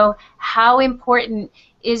 you know, how important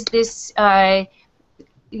is this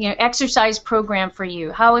you know, exercise program for you?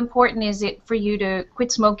 How important is it for you to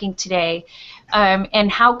quit smoking today? And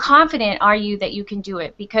how confident are you that you can do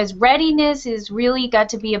it? Because readiness is really got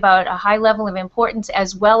to be about a high level of importance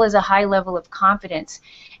as well as a high level of confidence.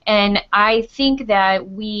 And I think that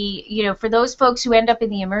we, you know, for those folks who end up in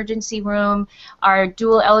the emergency room, are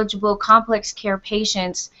dual eligible complex care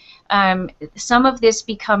patients, some of this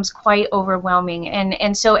becomes quite overwhelming.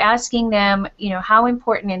 And so asking them, you know, how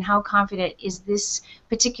important and how confident is this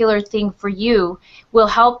particular thing for you will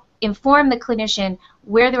help inform the clinician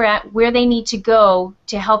where they're at, where they need to go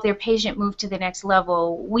to help their patient move to the next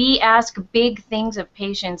level. We ask big things of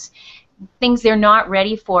patients, things they're not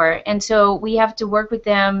ready for, and so we have to work with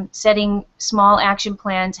them, setting small action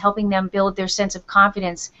plans, helping them build their sense of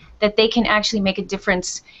confidence that they can actually make a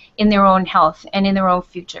difference in their own health and in their own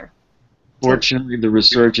future. Fortunately, the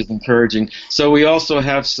research is encouraging. So we also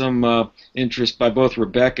have some interest by both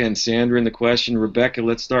Rebecca and Sandra in the question. Rebecca,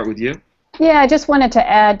 let's start with you. Yeah, I just wanted to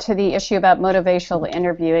add to the issue about motivational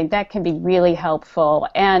interviewing. That can be really helpful.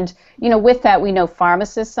 And, you know, with that, we know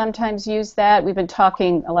pharmacists sometimes use that. We've been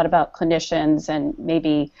talking a lot about clinicians and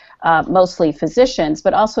maybe mostly physicians,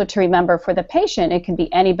 but also to remember for the patient, it can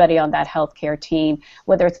be anybody on that healthcare team,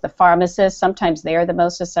 whether it's the pharmacist, sometimes they're the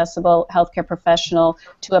most accessible healthcare professional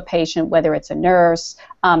to a patient, whether it's a nurse,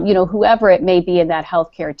 you know, whoever it may be in that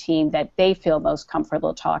healthcare team that they feel most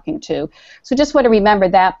comfortable talking to. So just want to remember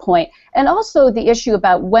that point. And also the issue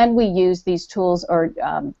about when we use these tools or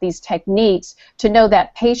these techniques to know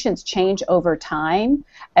that patients change over time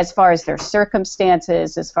as far as their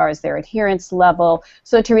circumstances, as far as their adherence level.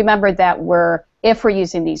 So to remember that if we're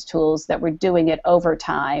using these tools, that we're doing it over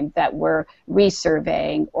time, that we're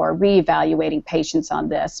resurveying or reevaluating patients on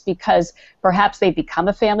this because perhaps they become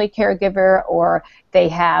a family caregiver or they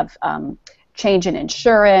have change in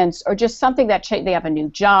insurance or just something that they have a new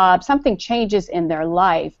job, something changes in their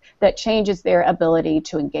life that changes their ability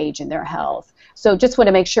to engage in their health. So just want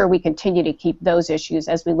to make sure we continue to keep those issues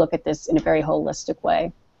as we look at this in a very holistic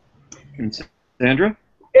way. And Sandra?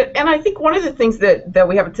 And I think one of the things that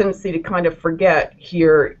we have a tendency to kind of forget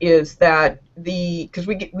here is that because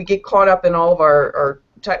we get caught up in all of our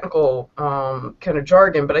technical kind of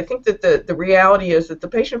jargon, but I think that the reality is that the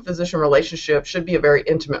patient-physician relationship should be a very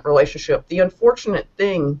intimate relationship. The unfortunate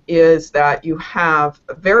thing is that you have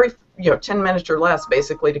a very 10 minutes or less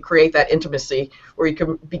basically to create that intimacy where you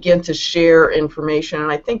can begin to share information.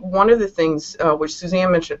 And I think one of the things which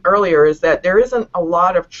Suzanne mentioned earlier is that there isn't a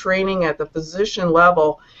lot of training at the physician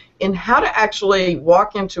level in how to actually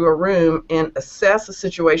walk into a room and assess a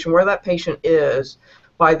situation where that patient is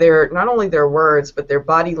by not only their words but their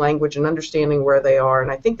body language and understanding where they are.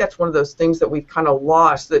 And I think that's one of those things that we've kind of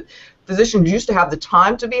lost, that physicians used to have the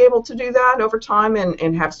time to be able to do that over time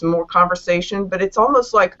and have some more conversation, but it's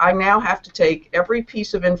almost like I now have to take every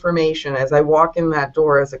piece of information as I walk in that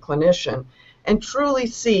door as a clinician and truly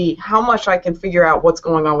see how much I can figure out what's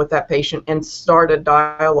going on with that patient and start a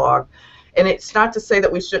dialogue. And it's not to say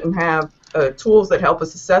that we shouldn't have tools that help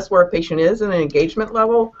us assess where a patient is in an engagement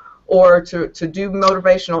level or to do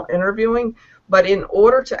motivational interviewing, but in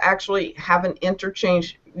order to actually have an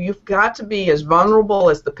interchange, you've got to be as vulnerable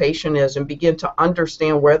as the patient is and begin to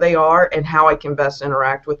understand where they are and how I can best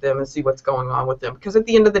interact with them and see what's going on with them. Because at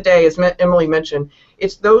the end of the day, as Emily mentioned,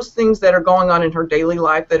 it's those things that are going on in her daily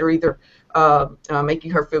life that are either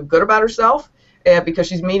making her feel good about herself because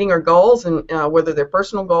she's meeting her goals, and whether they're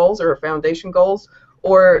personal goals or her foundation goals,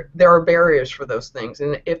 or there are barriers for those things.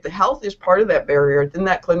 And if the health is part of that barrier, then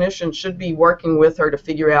that clinician should be working with her to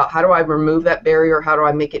figure out, how do I remove that barrier? How do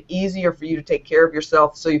I make it easier for you to take care of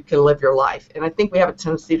yourself so you can live your life? And I think we have a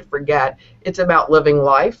tendency to forget it's about living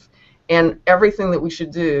life, and everything that we should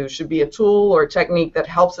do should be a tool or a technique that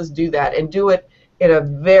helps us do that, and do it in a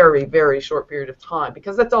very, very short period of time,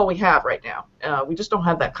 because that's all we have right now. We just don't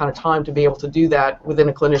have that kind of time to be able to do that within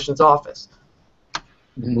a clinician's office.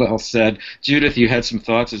 Well said. Judith, you had some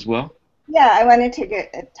thoughts as well? Yeah, I wanted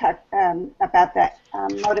to talk about that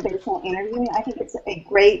motivational interviewing. I think it's a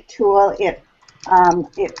great tool. It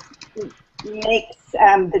makes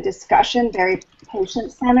the discussion very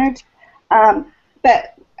patient-centered.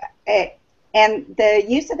 And the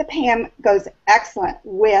use of the PAM goes excellent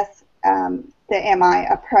with the MI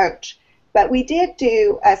approach. But we did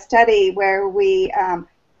do a study where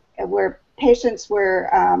where patients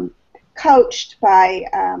were coached by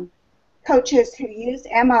coaches who used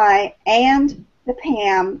MI and the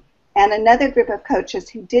PAM, and another group of coaches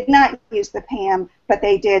who did not use the PAM, but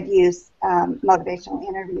they did use motivational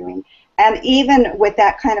interviewing. And even with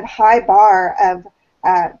that kind of high bar of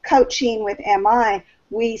coaching with MI,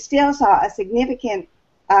 we still saw a significant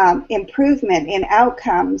improvement in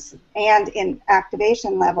outcomes and in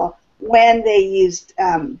activation level when they used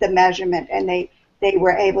the measurement, and they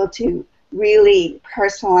were able to really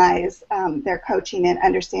personalize their coaching and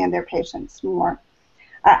understand their patients more.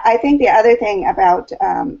 I think the other thing about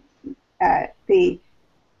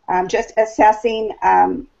just assessing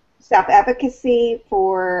self-efficacy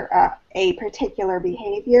for a particular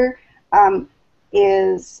behavior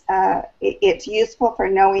is it's useful for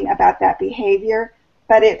knowing about that behavior,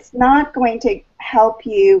 but it's not going to help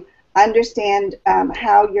you understand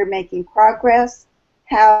how you're making progress,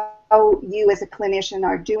 how you as a clinician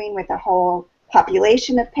are doing with a whole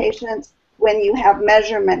population of patients when you have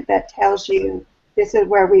measurement that tells you this is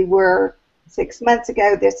where we were 6 months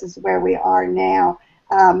ago, this is where we are now.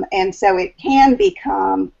 And so it can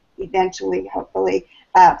become eventually, hopefully,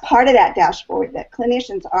 part of that dashboard that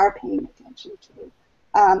clinicians are paying attention to.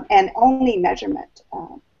 And only measurement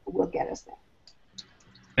will get us there.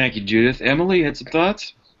 Thank you, Judith. Emily, had some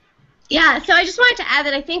thoughts? Yeah, so I just wanted to add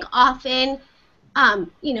that I think often,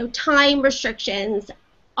 time restrictions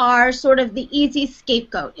are sort of the easy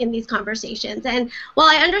scapegoat in these conversations. And while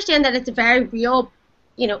I understand that it's a very real,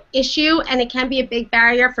 issue and it can be a big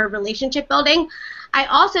barrier for relationship building, I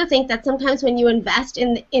also think that sometimes when you invest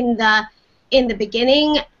in the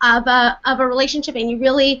beginning of a relationship and you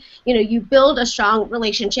really, you build a strong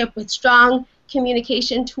relationship with strong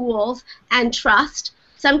communication tools and trust,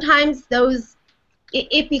 sometimes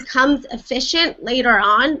it becomes efficient later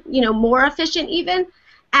on, more efficient even,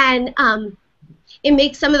 and it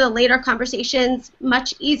makes some of the later conversations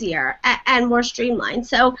much easier and more streamlined.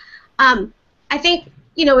 So I think,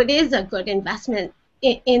 it is a good investment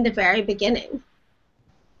in the very beginning.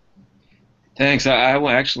 Thanks. I will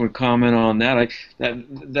actually comment on that.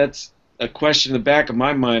 That's a question in the back of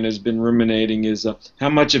my mind has been ruminating is how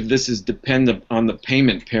much of this is dependent on the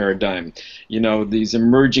payment paradigm. These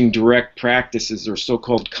emerging direct practices or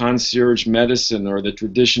so-called concierge medicine or the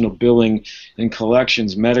traditional billing and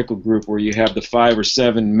collections medical group where you have the 5 or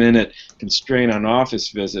 7 minute constraint on office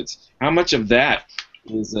visits. How much of that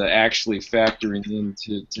is actually factoring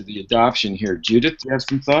into the adoption here? Judith, do you have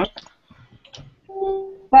some thought?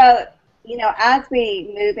 Well, as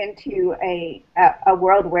we move into a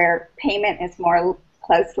world where payment is more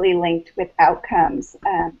closely linked with outcomes,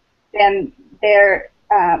 then there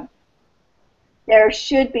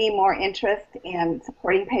should be more interest in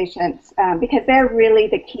supporting patients because they're really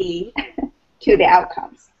the key to the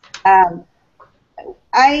outcomes. I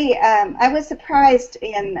was surprised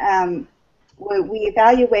in we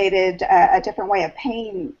evaluated a different way of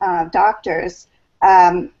paying doctors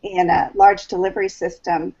in a large delivery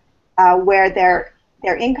system where their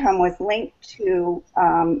income was linked to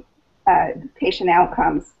patient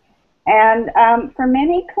outcomes. And for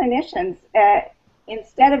many clinicians,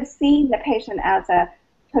 instead of seeing the patient as a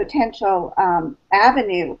potential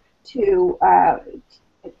avenue to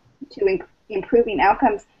improving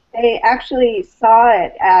outcomes, they actually saw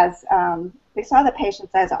it as they saw the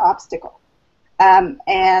patients as an obstacle. And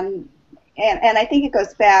I think it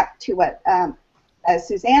goes back to what as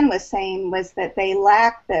Suzanne was saying, was that they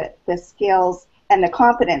lack the skills and the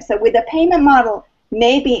confidence. So with a payment model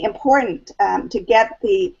may be important to get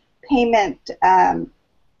the payment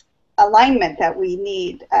alignment that we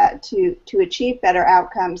need to achieve better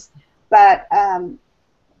outcomes, but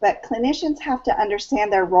clinicians have to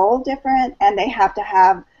understand their role different, and they have to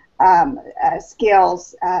have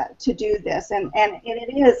skills to do this. And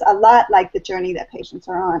it is a lot like the journey that patients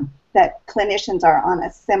are on, that clinicians are on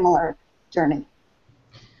a similar journey.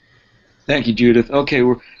 Thank you, Judith. Okay,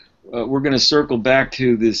 we're going to circle back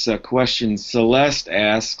to this question Celeste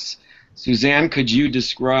asks. Suzanne, could you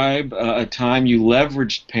describe a time you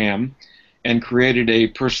leveraged PAM and created a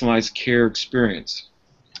personalized care experience?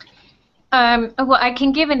 Well, I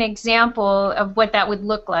can give an example of what that would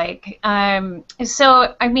look like.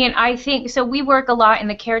 So, I mean, I think, so we work a lot in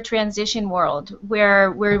the care transition world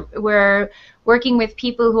where we're working with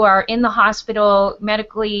people who are in the hospital,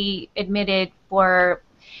 medically admitted for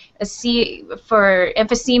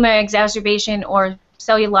emphysema exacerbation or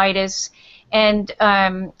cellulitis, and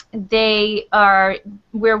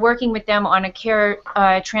we're working with them on a care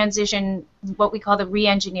transition, what we call the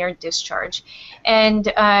re-engineered discharge.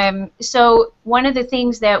 And so one of the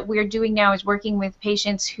things that we're doing now is working with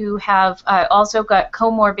patients who have also got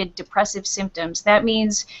comorbid depressive symptoms. That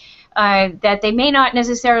means that they may not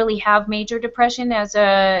necessarily have major depression as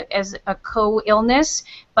a co-illness,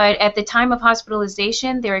 but at the time of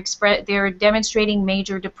hospitalization, they're demonstrating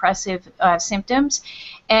major depressive symptoms,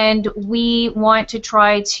 and we want to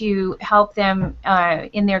try to help them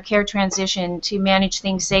in their care transition to manage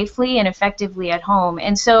things safely and effectively at home.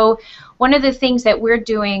 And so, one of the things that we're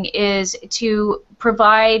doing is to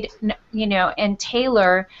provide, and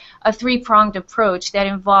tailor a three-pronged approach that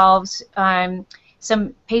involves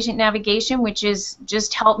some patient navigation, which is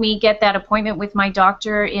just help me get that appointment with my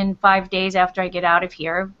doctor in 5 days after I get out of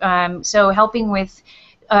here. So helping with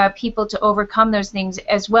people to overcome those things,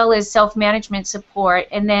 as well as self-management support,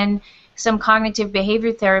 and then some cognitive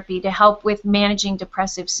behavior therapy to help with managing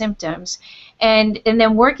depressive symptoms. And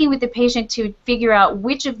then working with the patient to figure out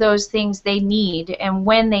which of those things they need and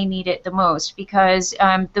when they need it the most, because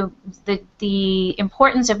the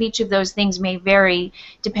importance of each of those things may vary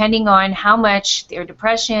depending on how much their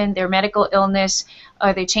depression, their medical illness,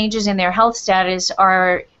 the changes in their health status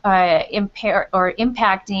are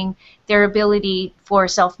impacting their ability for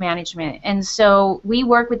self-management. And so we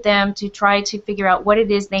work with them to try to figure out what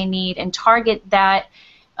it is they need and target that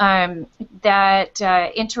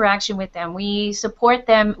interaction with them. We support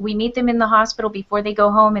them. We meet them in the hospital before they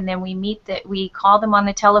go home, and then we call them on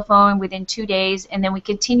the telephone within 2 days, and then we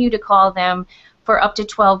continue to call them for up to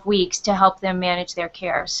 12 weeks to help them manage their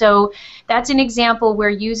care. So that's an example. We're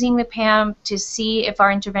using the PAM to see if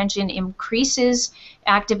our intervention increases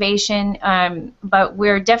activation, but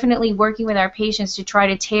we're definitely working with our patients to try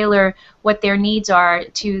to tailor what their needs are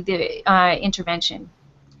to the intervention.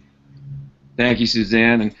 Thank you,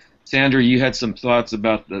 Suzanne. And Sandra, you had some thoughts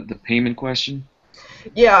about the payment question?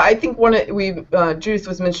 Yeah, I think Judith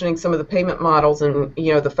was mentioning some of the payment models, and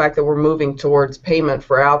the fact that we're moving towards payment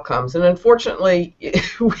for outcomes. And unfortunately,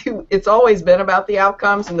 it's always been about the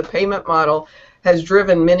outcomes, and the payment model has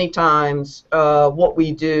driven many times what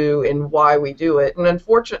we do and why we do it. And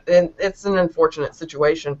it's an unfortunate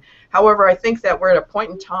situation. However, I think that we're at a point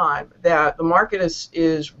in time that the market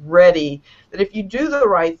is ready, that if you do the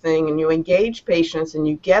right thing and you engage patients and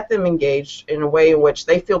you get them engaged in a way in which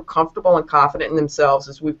they feel comfortable and confident in themselves,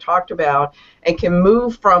 as we've talked about, and can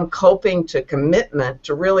move from coping to commitment,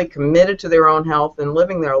 to really committed to their own health and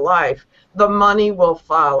living their life, the money will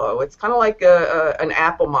follow. It's kind of like an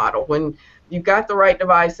Apple model. When you've got the right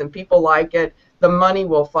device and people like it, the money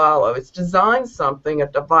will follow. It's designed something, a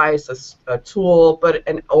device, a tool,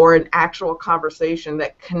 or an actual conversation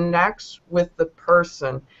that connects with the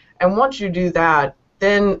person. And once you do that,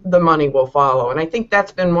 then the money will follow. And I think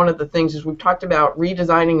that's been one of the things, as we've talked about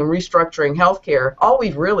redesigning and restructuring healthcare. All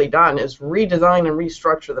we've really done is redesign and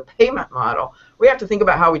restructure the payment model. We have to think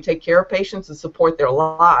about how we take care of patients and support their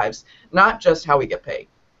lives, not just how we get paid.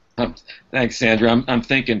 Thanks, Sandra. I'm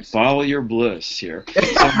thinking follow your bliss here.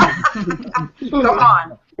 Come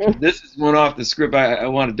on. This is one off the script I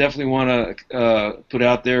definitely want to put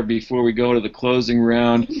out there before we go to the closing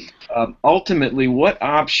round. Ultimately, what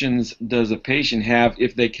options does a patient have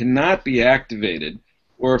if they cannot be activated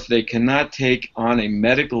or if they cannot take on a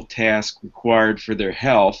medical task required for their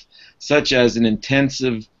health, such as an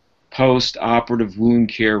intensive post-operative wound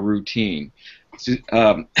care routine?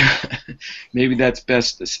 Maybe that's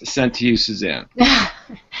best sent to you, Suzanne.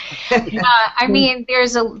 I mean,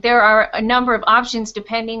 there are a number of options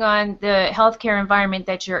depending on the healthcare environment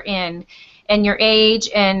that you're in and your age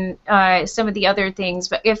and some of the other things.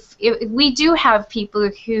 But if we do have people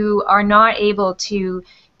who are not able to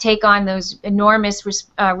take on those enormous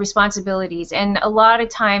responsibilities, and a lot of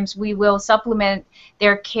times we will supplement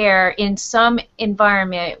their care in some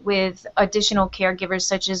environment with additional caregivers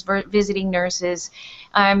such as visiting nurses.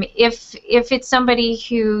 If it's somebody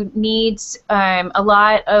who needs a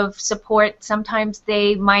lot of support, sometimes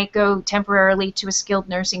they might go temporarily to a skilled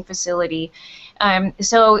nursing facility. And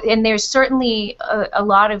there's certainly a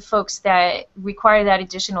lot of folks that require that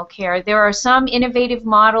additional care. There are some innovative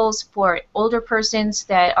models for older persons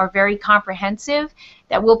that are very comprehensive,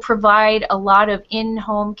 that will provide a lot of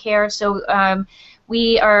in-home care. So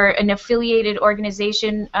We are an affiliated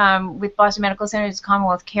organization with Boston Medical Center's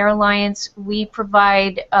Commonwealth Care Alliance. We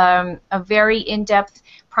provide a very in-depth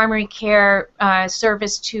primary care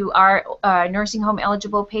service to our nursing home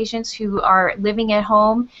eligible patients who are living at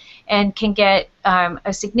home and can get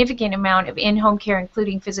a significant amount of in-home care,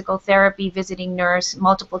 including physical therapy, visiting nurse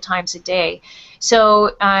multiple times a day.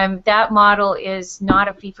 So that model is not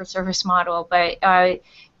a fee-for-service model, but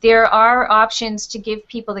there are options to give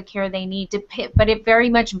people the care they need, but it very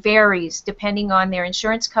much varies depending on their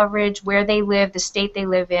insurance coverage, where they live, the state they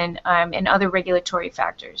live in, and other regulatory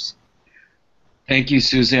factors. Thank you,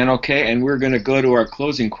 Suzanne. Okay, and we're going to go to our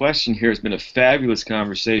closing question here. It's been a fabulous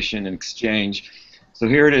conversation and exchange. So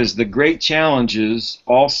here it is. The great challenges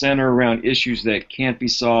all center around issues that can't be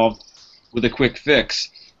solved with a quick fix.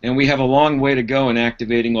 And we have a long way to go in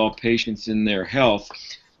activating all patients in their health.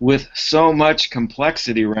 With so much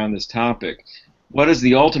complexity around this topic, what is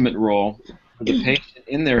the ultimate role for the patient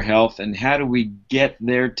in their health, and how do we get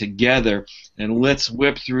there together? And let's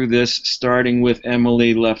whip through this, starting with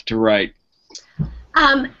Emily, left to right.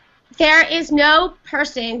 There is no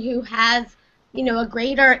person who has, a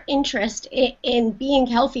greater interest in being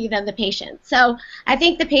healthy than the patient. So I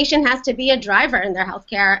think the patient has to be a driver in their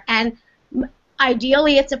healthcare, and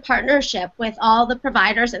ideally it's a partnership with all the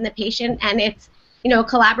providers and the patient, and it's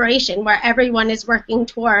collaboration where everyone is working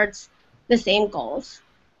towards the same goals.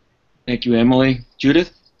 Thank you, Emily.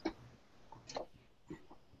 Judith?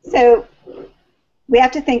 So we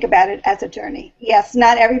have to think about it as a journey. Yes,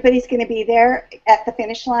 not everybody's going to be there at the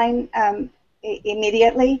finish line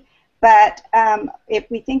immediately, but if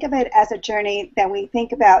we think of it as a journey, then we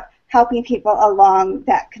think about helping people along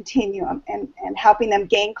that continuum and helping them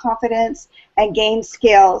gain confidence and gain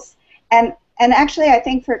skills. And actually, I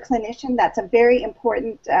think for a clinician, that's a very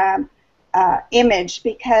important image,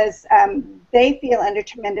 because they feel under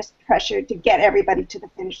tremendous pressure to get everybody to the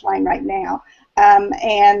finish line right now.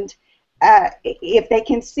 And if they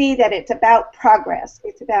can see that it's about progress,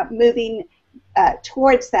 it's about moving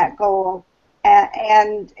towards that goal,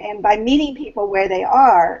 and by meeting people where they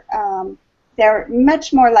are, they're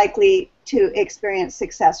much more likely to experience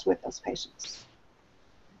success with those patients.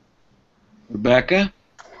 Rebecca?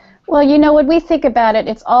 Well, when we think about it,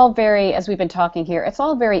 it's all very, as we've been talking here, it's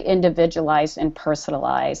all very individualized and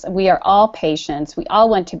personalized. We are all patients. We all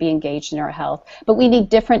want to be engaged in our health, but we need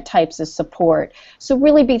different types of support. So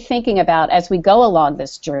really be thinking about, as we go along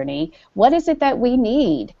this journey, what is it that we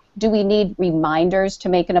need? Do we need reminders to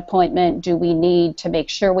make an appointment? Do we need to make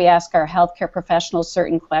sure we ask our healthcare professionals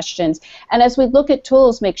certain questions? And as we look at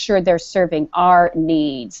tools, make sure they're serving our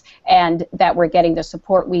needs and that we're getting the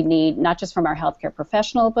support we need, not just from our healthcare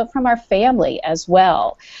professional, but from our family as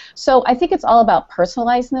well. So I think it's all about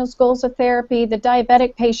personalizing those goals of therapy. The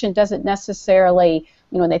diabetic patient doesn't necessarily,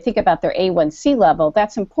 when they think about their A1C level,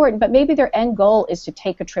 that's important, but maybe their end goal is to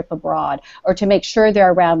take a trip abroad or to make sure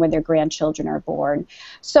they're around when their grandchildren are born.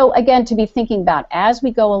 So again, to be thinking about, as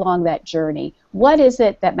we go along that journey, what is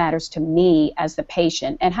it that matters to me as the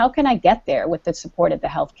patient, and how can I get there with the support of the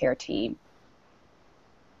healthcare team?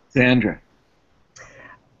 Sandra?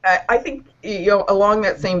 I think, along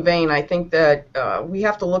that same vein, I think that we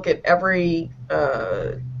have to look at every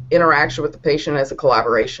interaction with the patient as a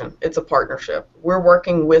collaboration. It's a partnership. We're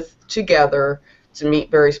working together to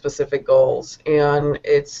meet very specific goals, and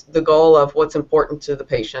it's the goal of what's important to the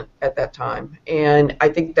patient at that time. And I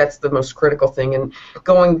think that's the most critical thing. And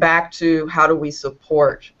going back to how do we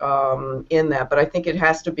support in that, but I think it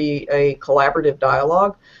has to be a collaborative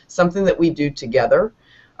dialogue, something that we do together.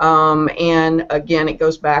 And again, it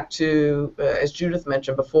goes back to, as Judith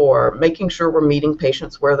mentioned before, making sure we're meeting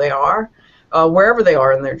patients where they are, wherever they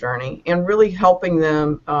are in their journey, and really helping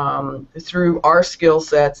them through our skill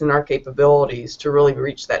sets and our capabilities to really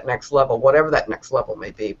reach that next level, whatever that next level may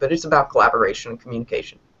be. But it's about collaboration and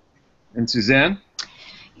communication. And Suzanne?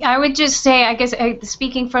 I would just say, I guess,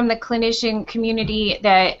 speaking from the clinician community,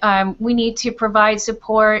 that we need to provide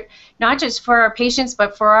support not just for our patients,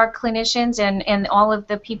 but for our clinicians and all of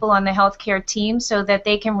the people on the healthcare team, so that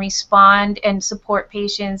they can respond and support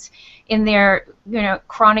patients in their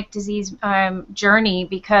chronic disease journey.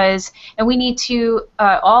 And we need to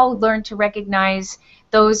all learn to recognize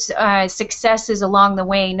those successes along the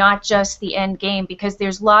way, not just the end game, because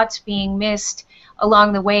there's lots being missed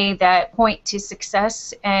along the way that point to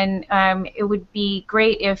success. And it would be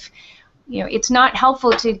great if, it's not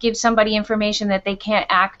helpful to give somebody information that they can't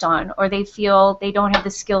act on, or they feel they don't have the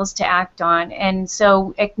skills to act on. And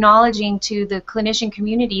so acknowledging to the clinician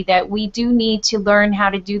community that we do need to learn how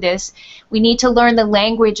to do this. We need to learn the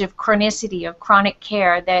language of chronicity, of chronic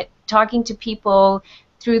care, that talking to people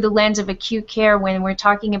through the lens of acute care when we're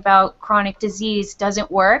talking about chronic disease doesn't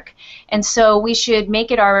work. And so we should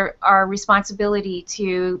make it our responsibility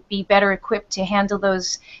to be better equipped to handle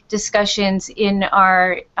those discussions in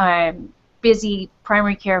our busy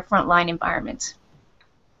primary care frontline environments.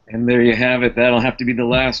 And there you have it. That'll have to be the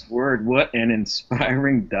last word. What an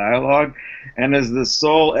inspiring dialogue. And as the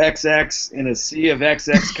sole XX in a sea of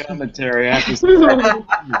XX commentary, I have to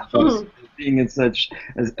say, being in such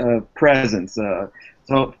a presence.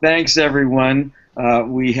 So thanks, everyone.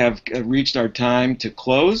 We have reached our time to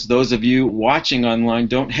close. Those of you watching online,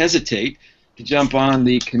 don't hesitate to jump on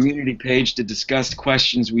the community page to discuss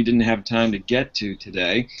questions we didn't have time to get to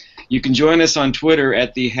today. You can join us on Twitter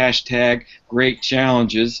at the hashtag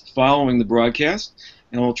 #GreatChallenges following the broadcast,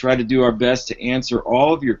 and we'll try to do our best to answer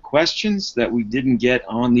all of your questions that we didn't get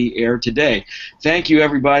on the air today. Thank you,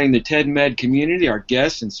 everybody in the TEDMED community, our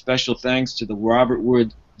guests, and special thanks to the Robert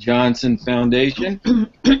Wood Johnson Foundation.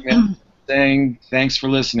 Saying thanks for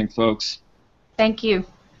listening, folks. Thank you.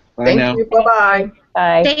 Bye now. Thank you. Bye-bye.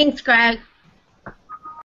 Bye. Thanks, Greg.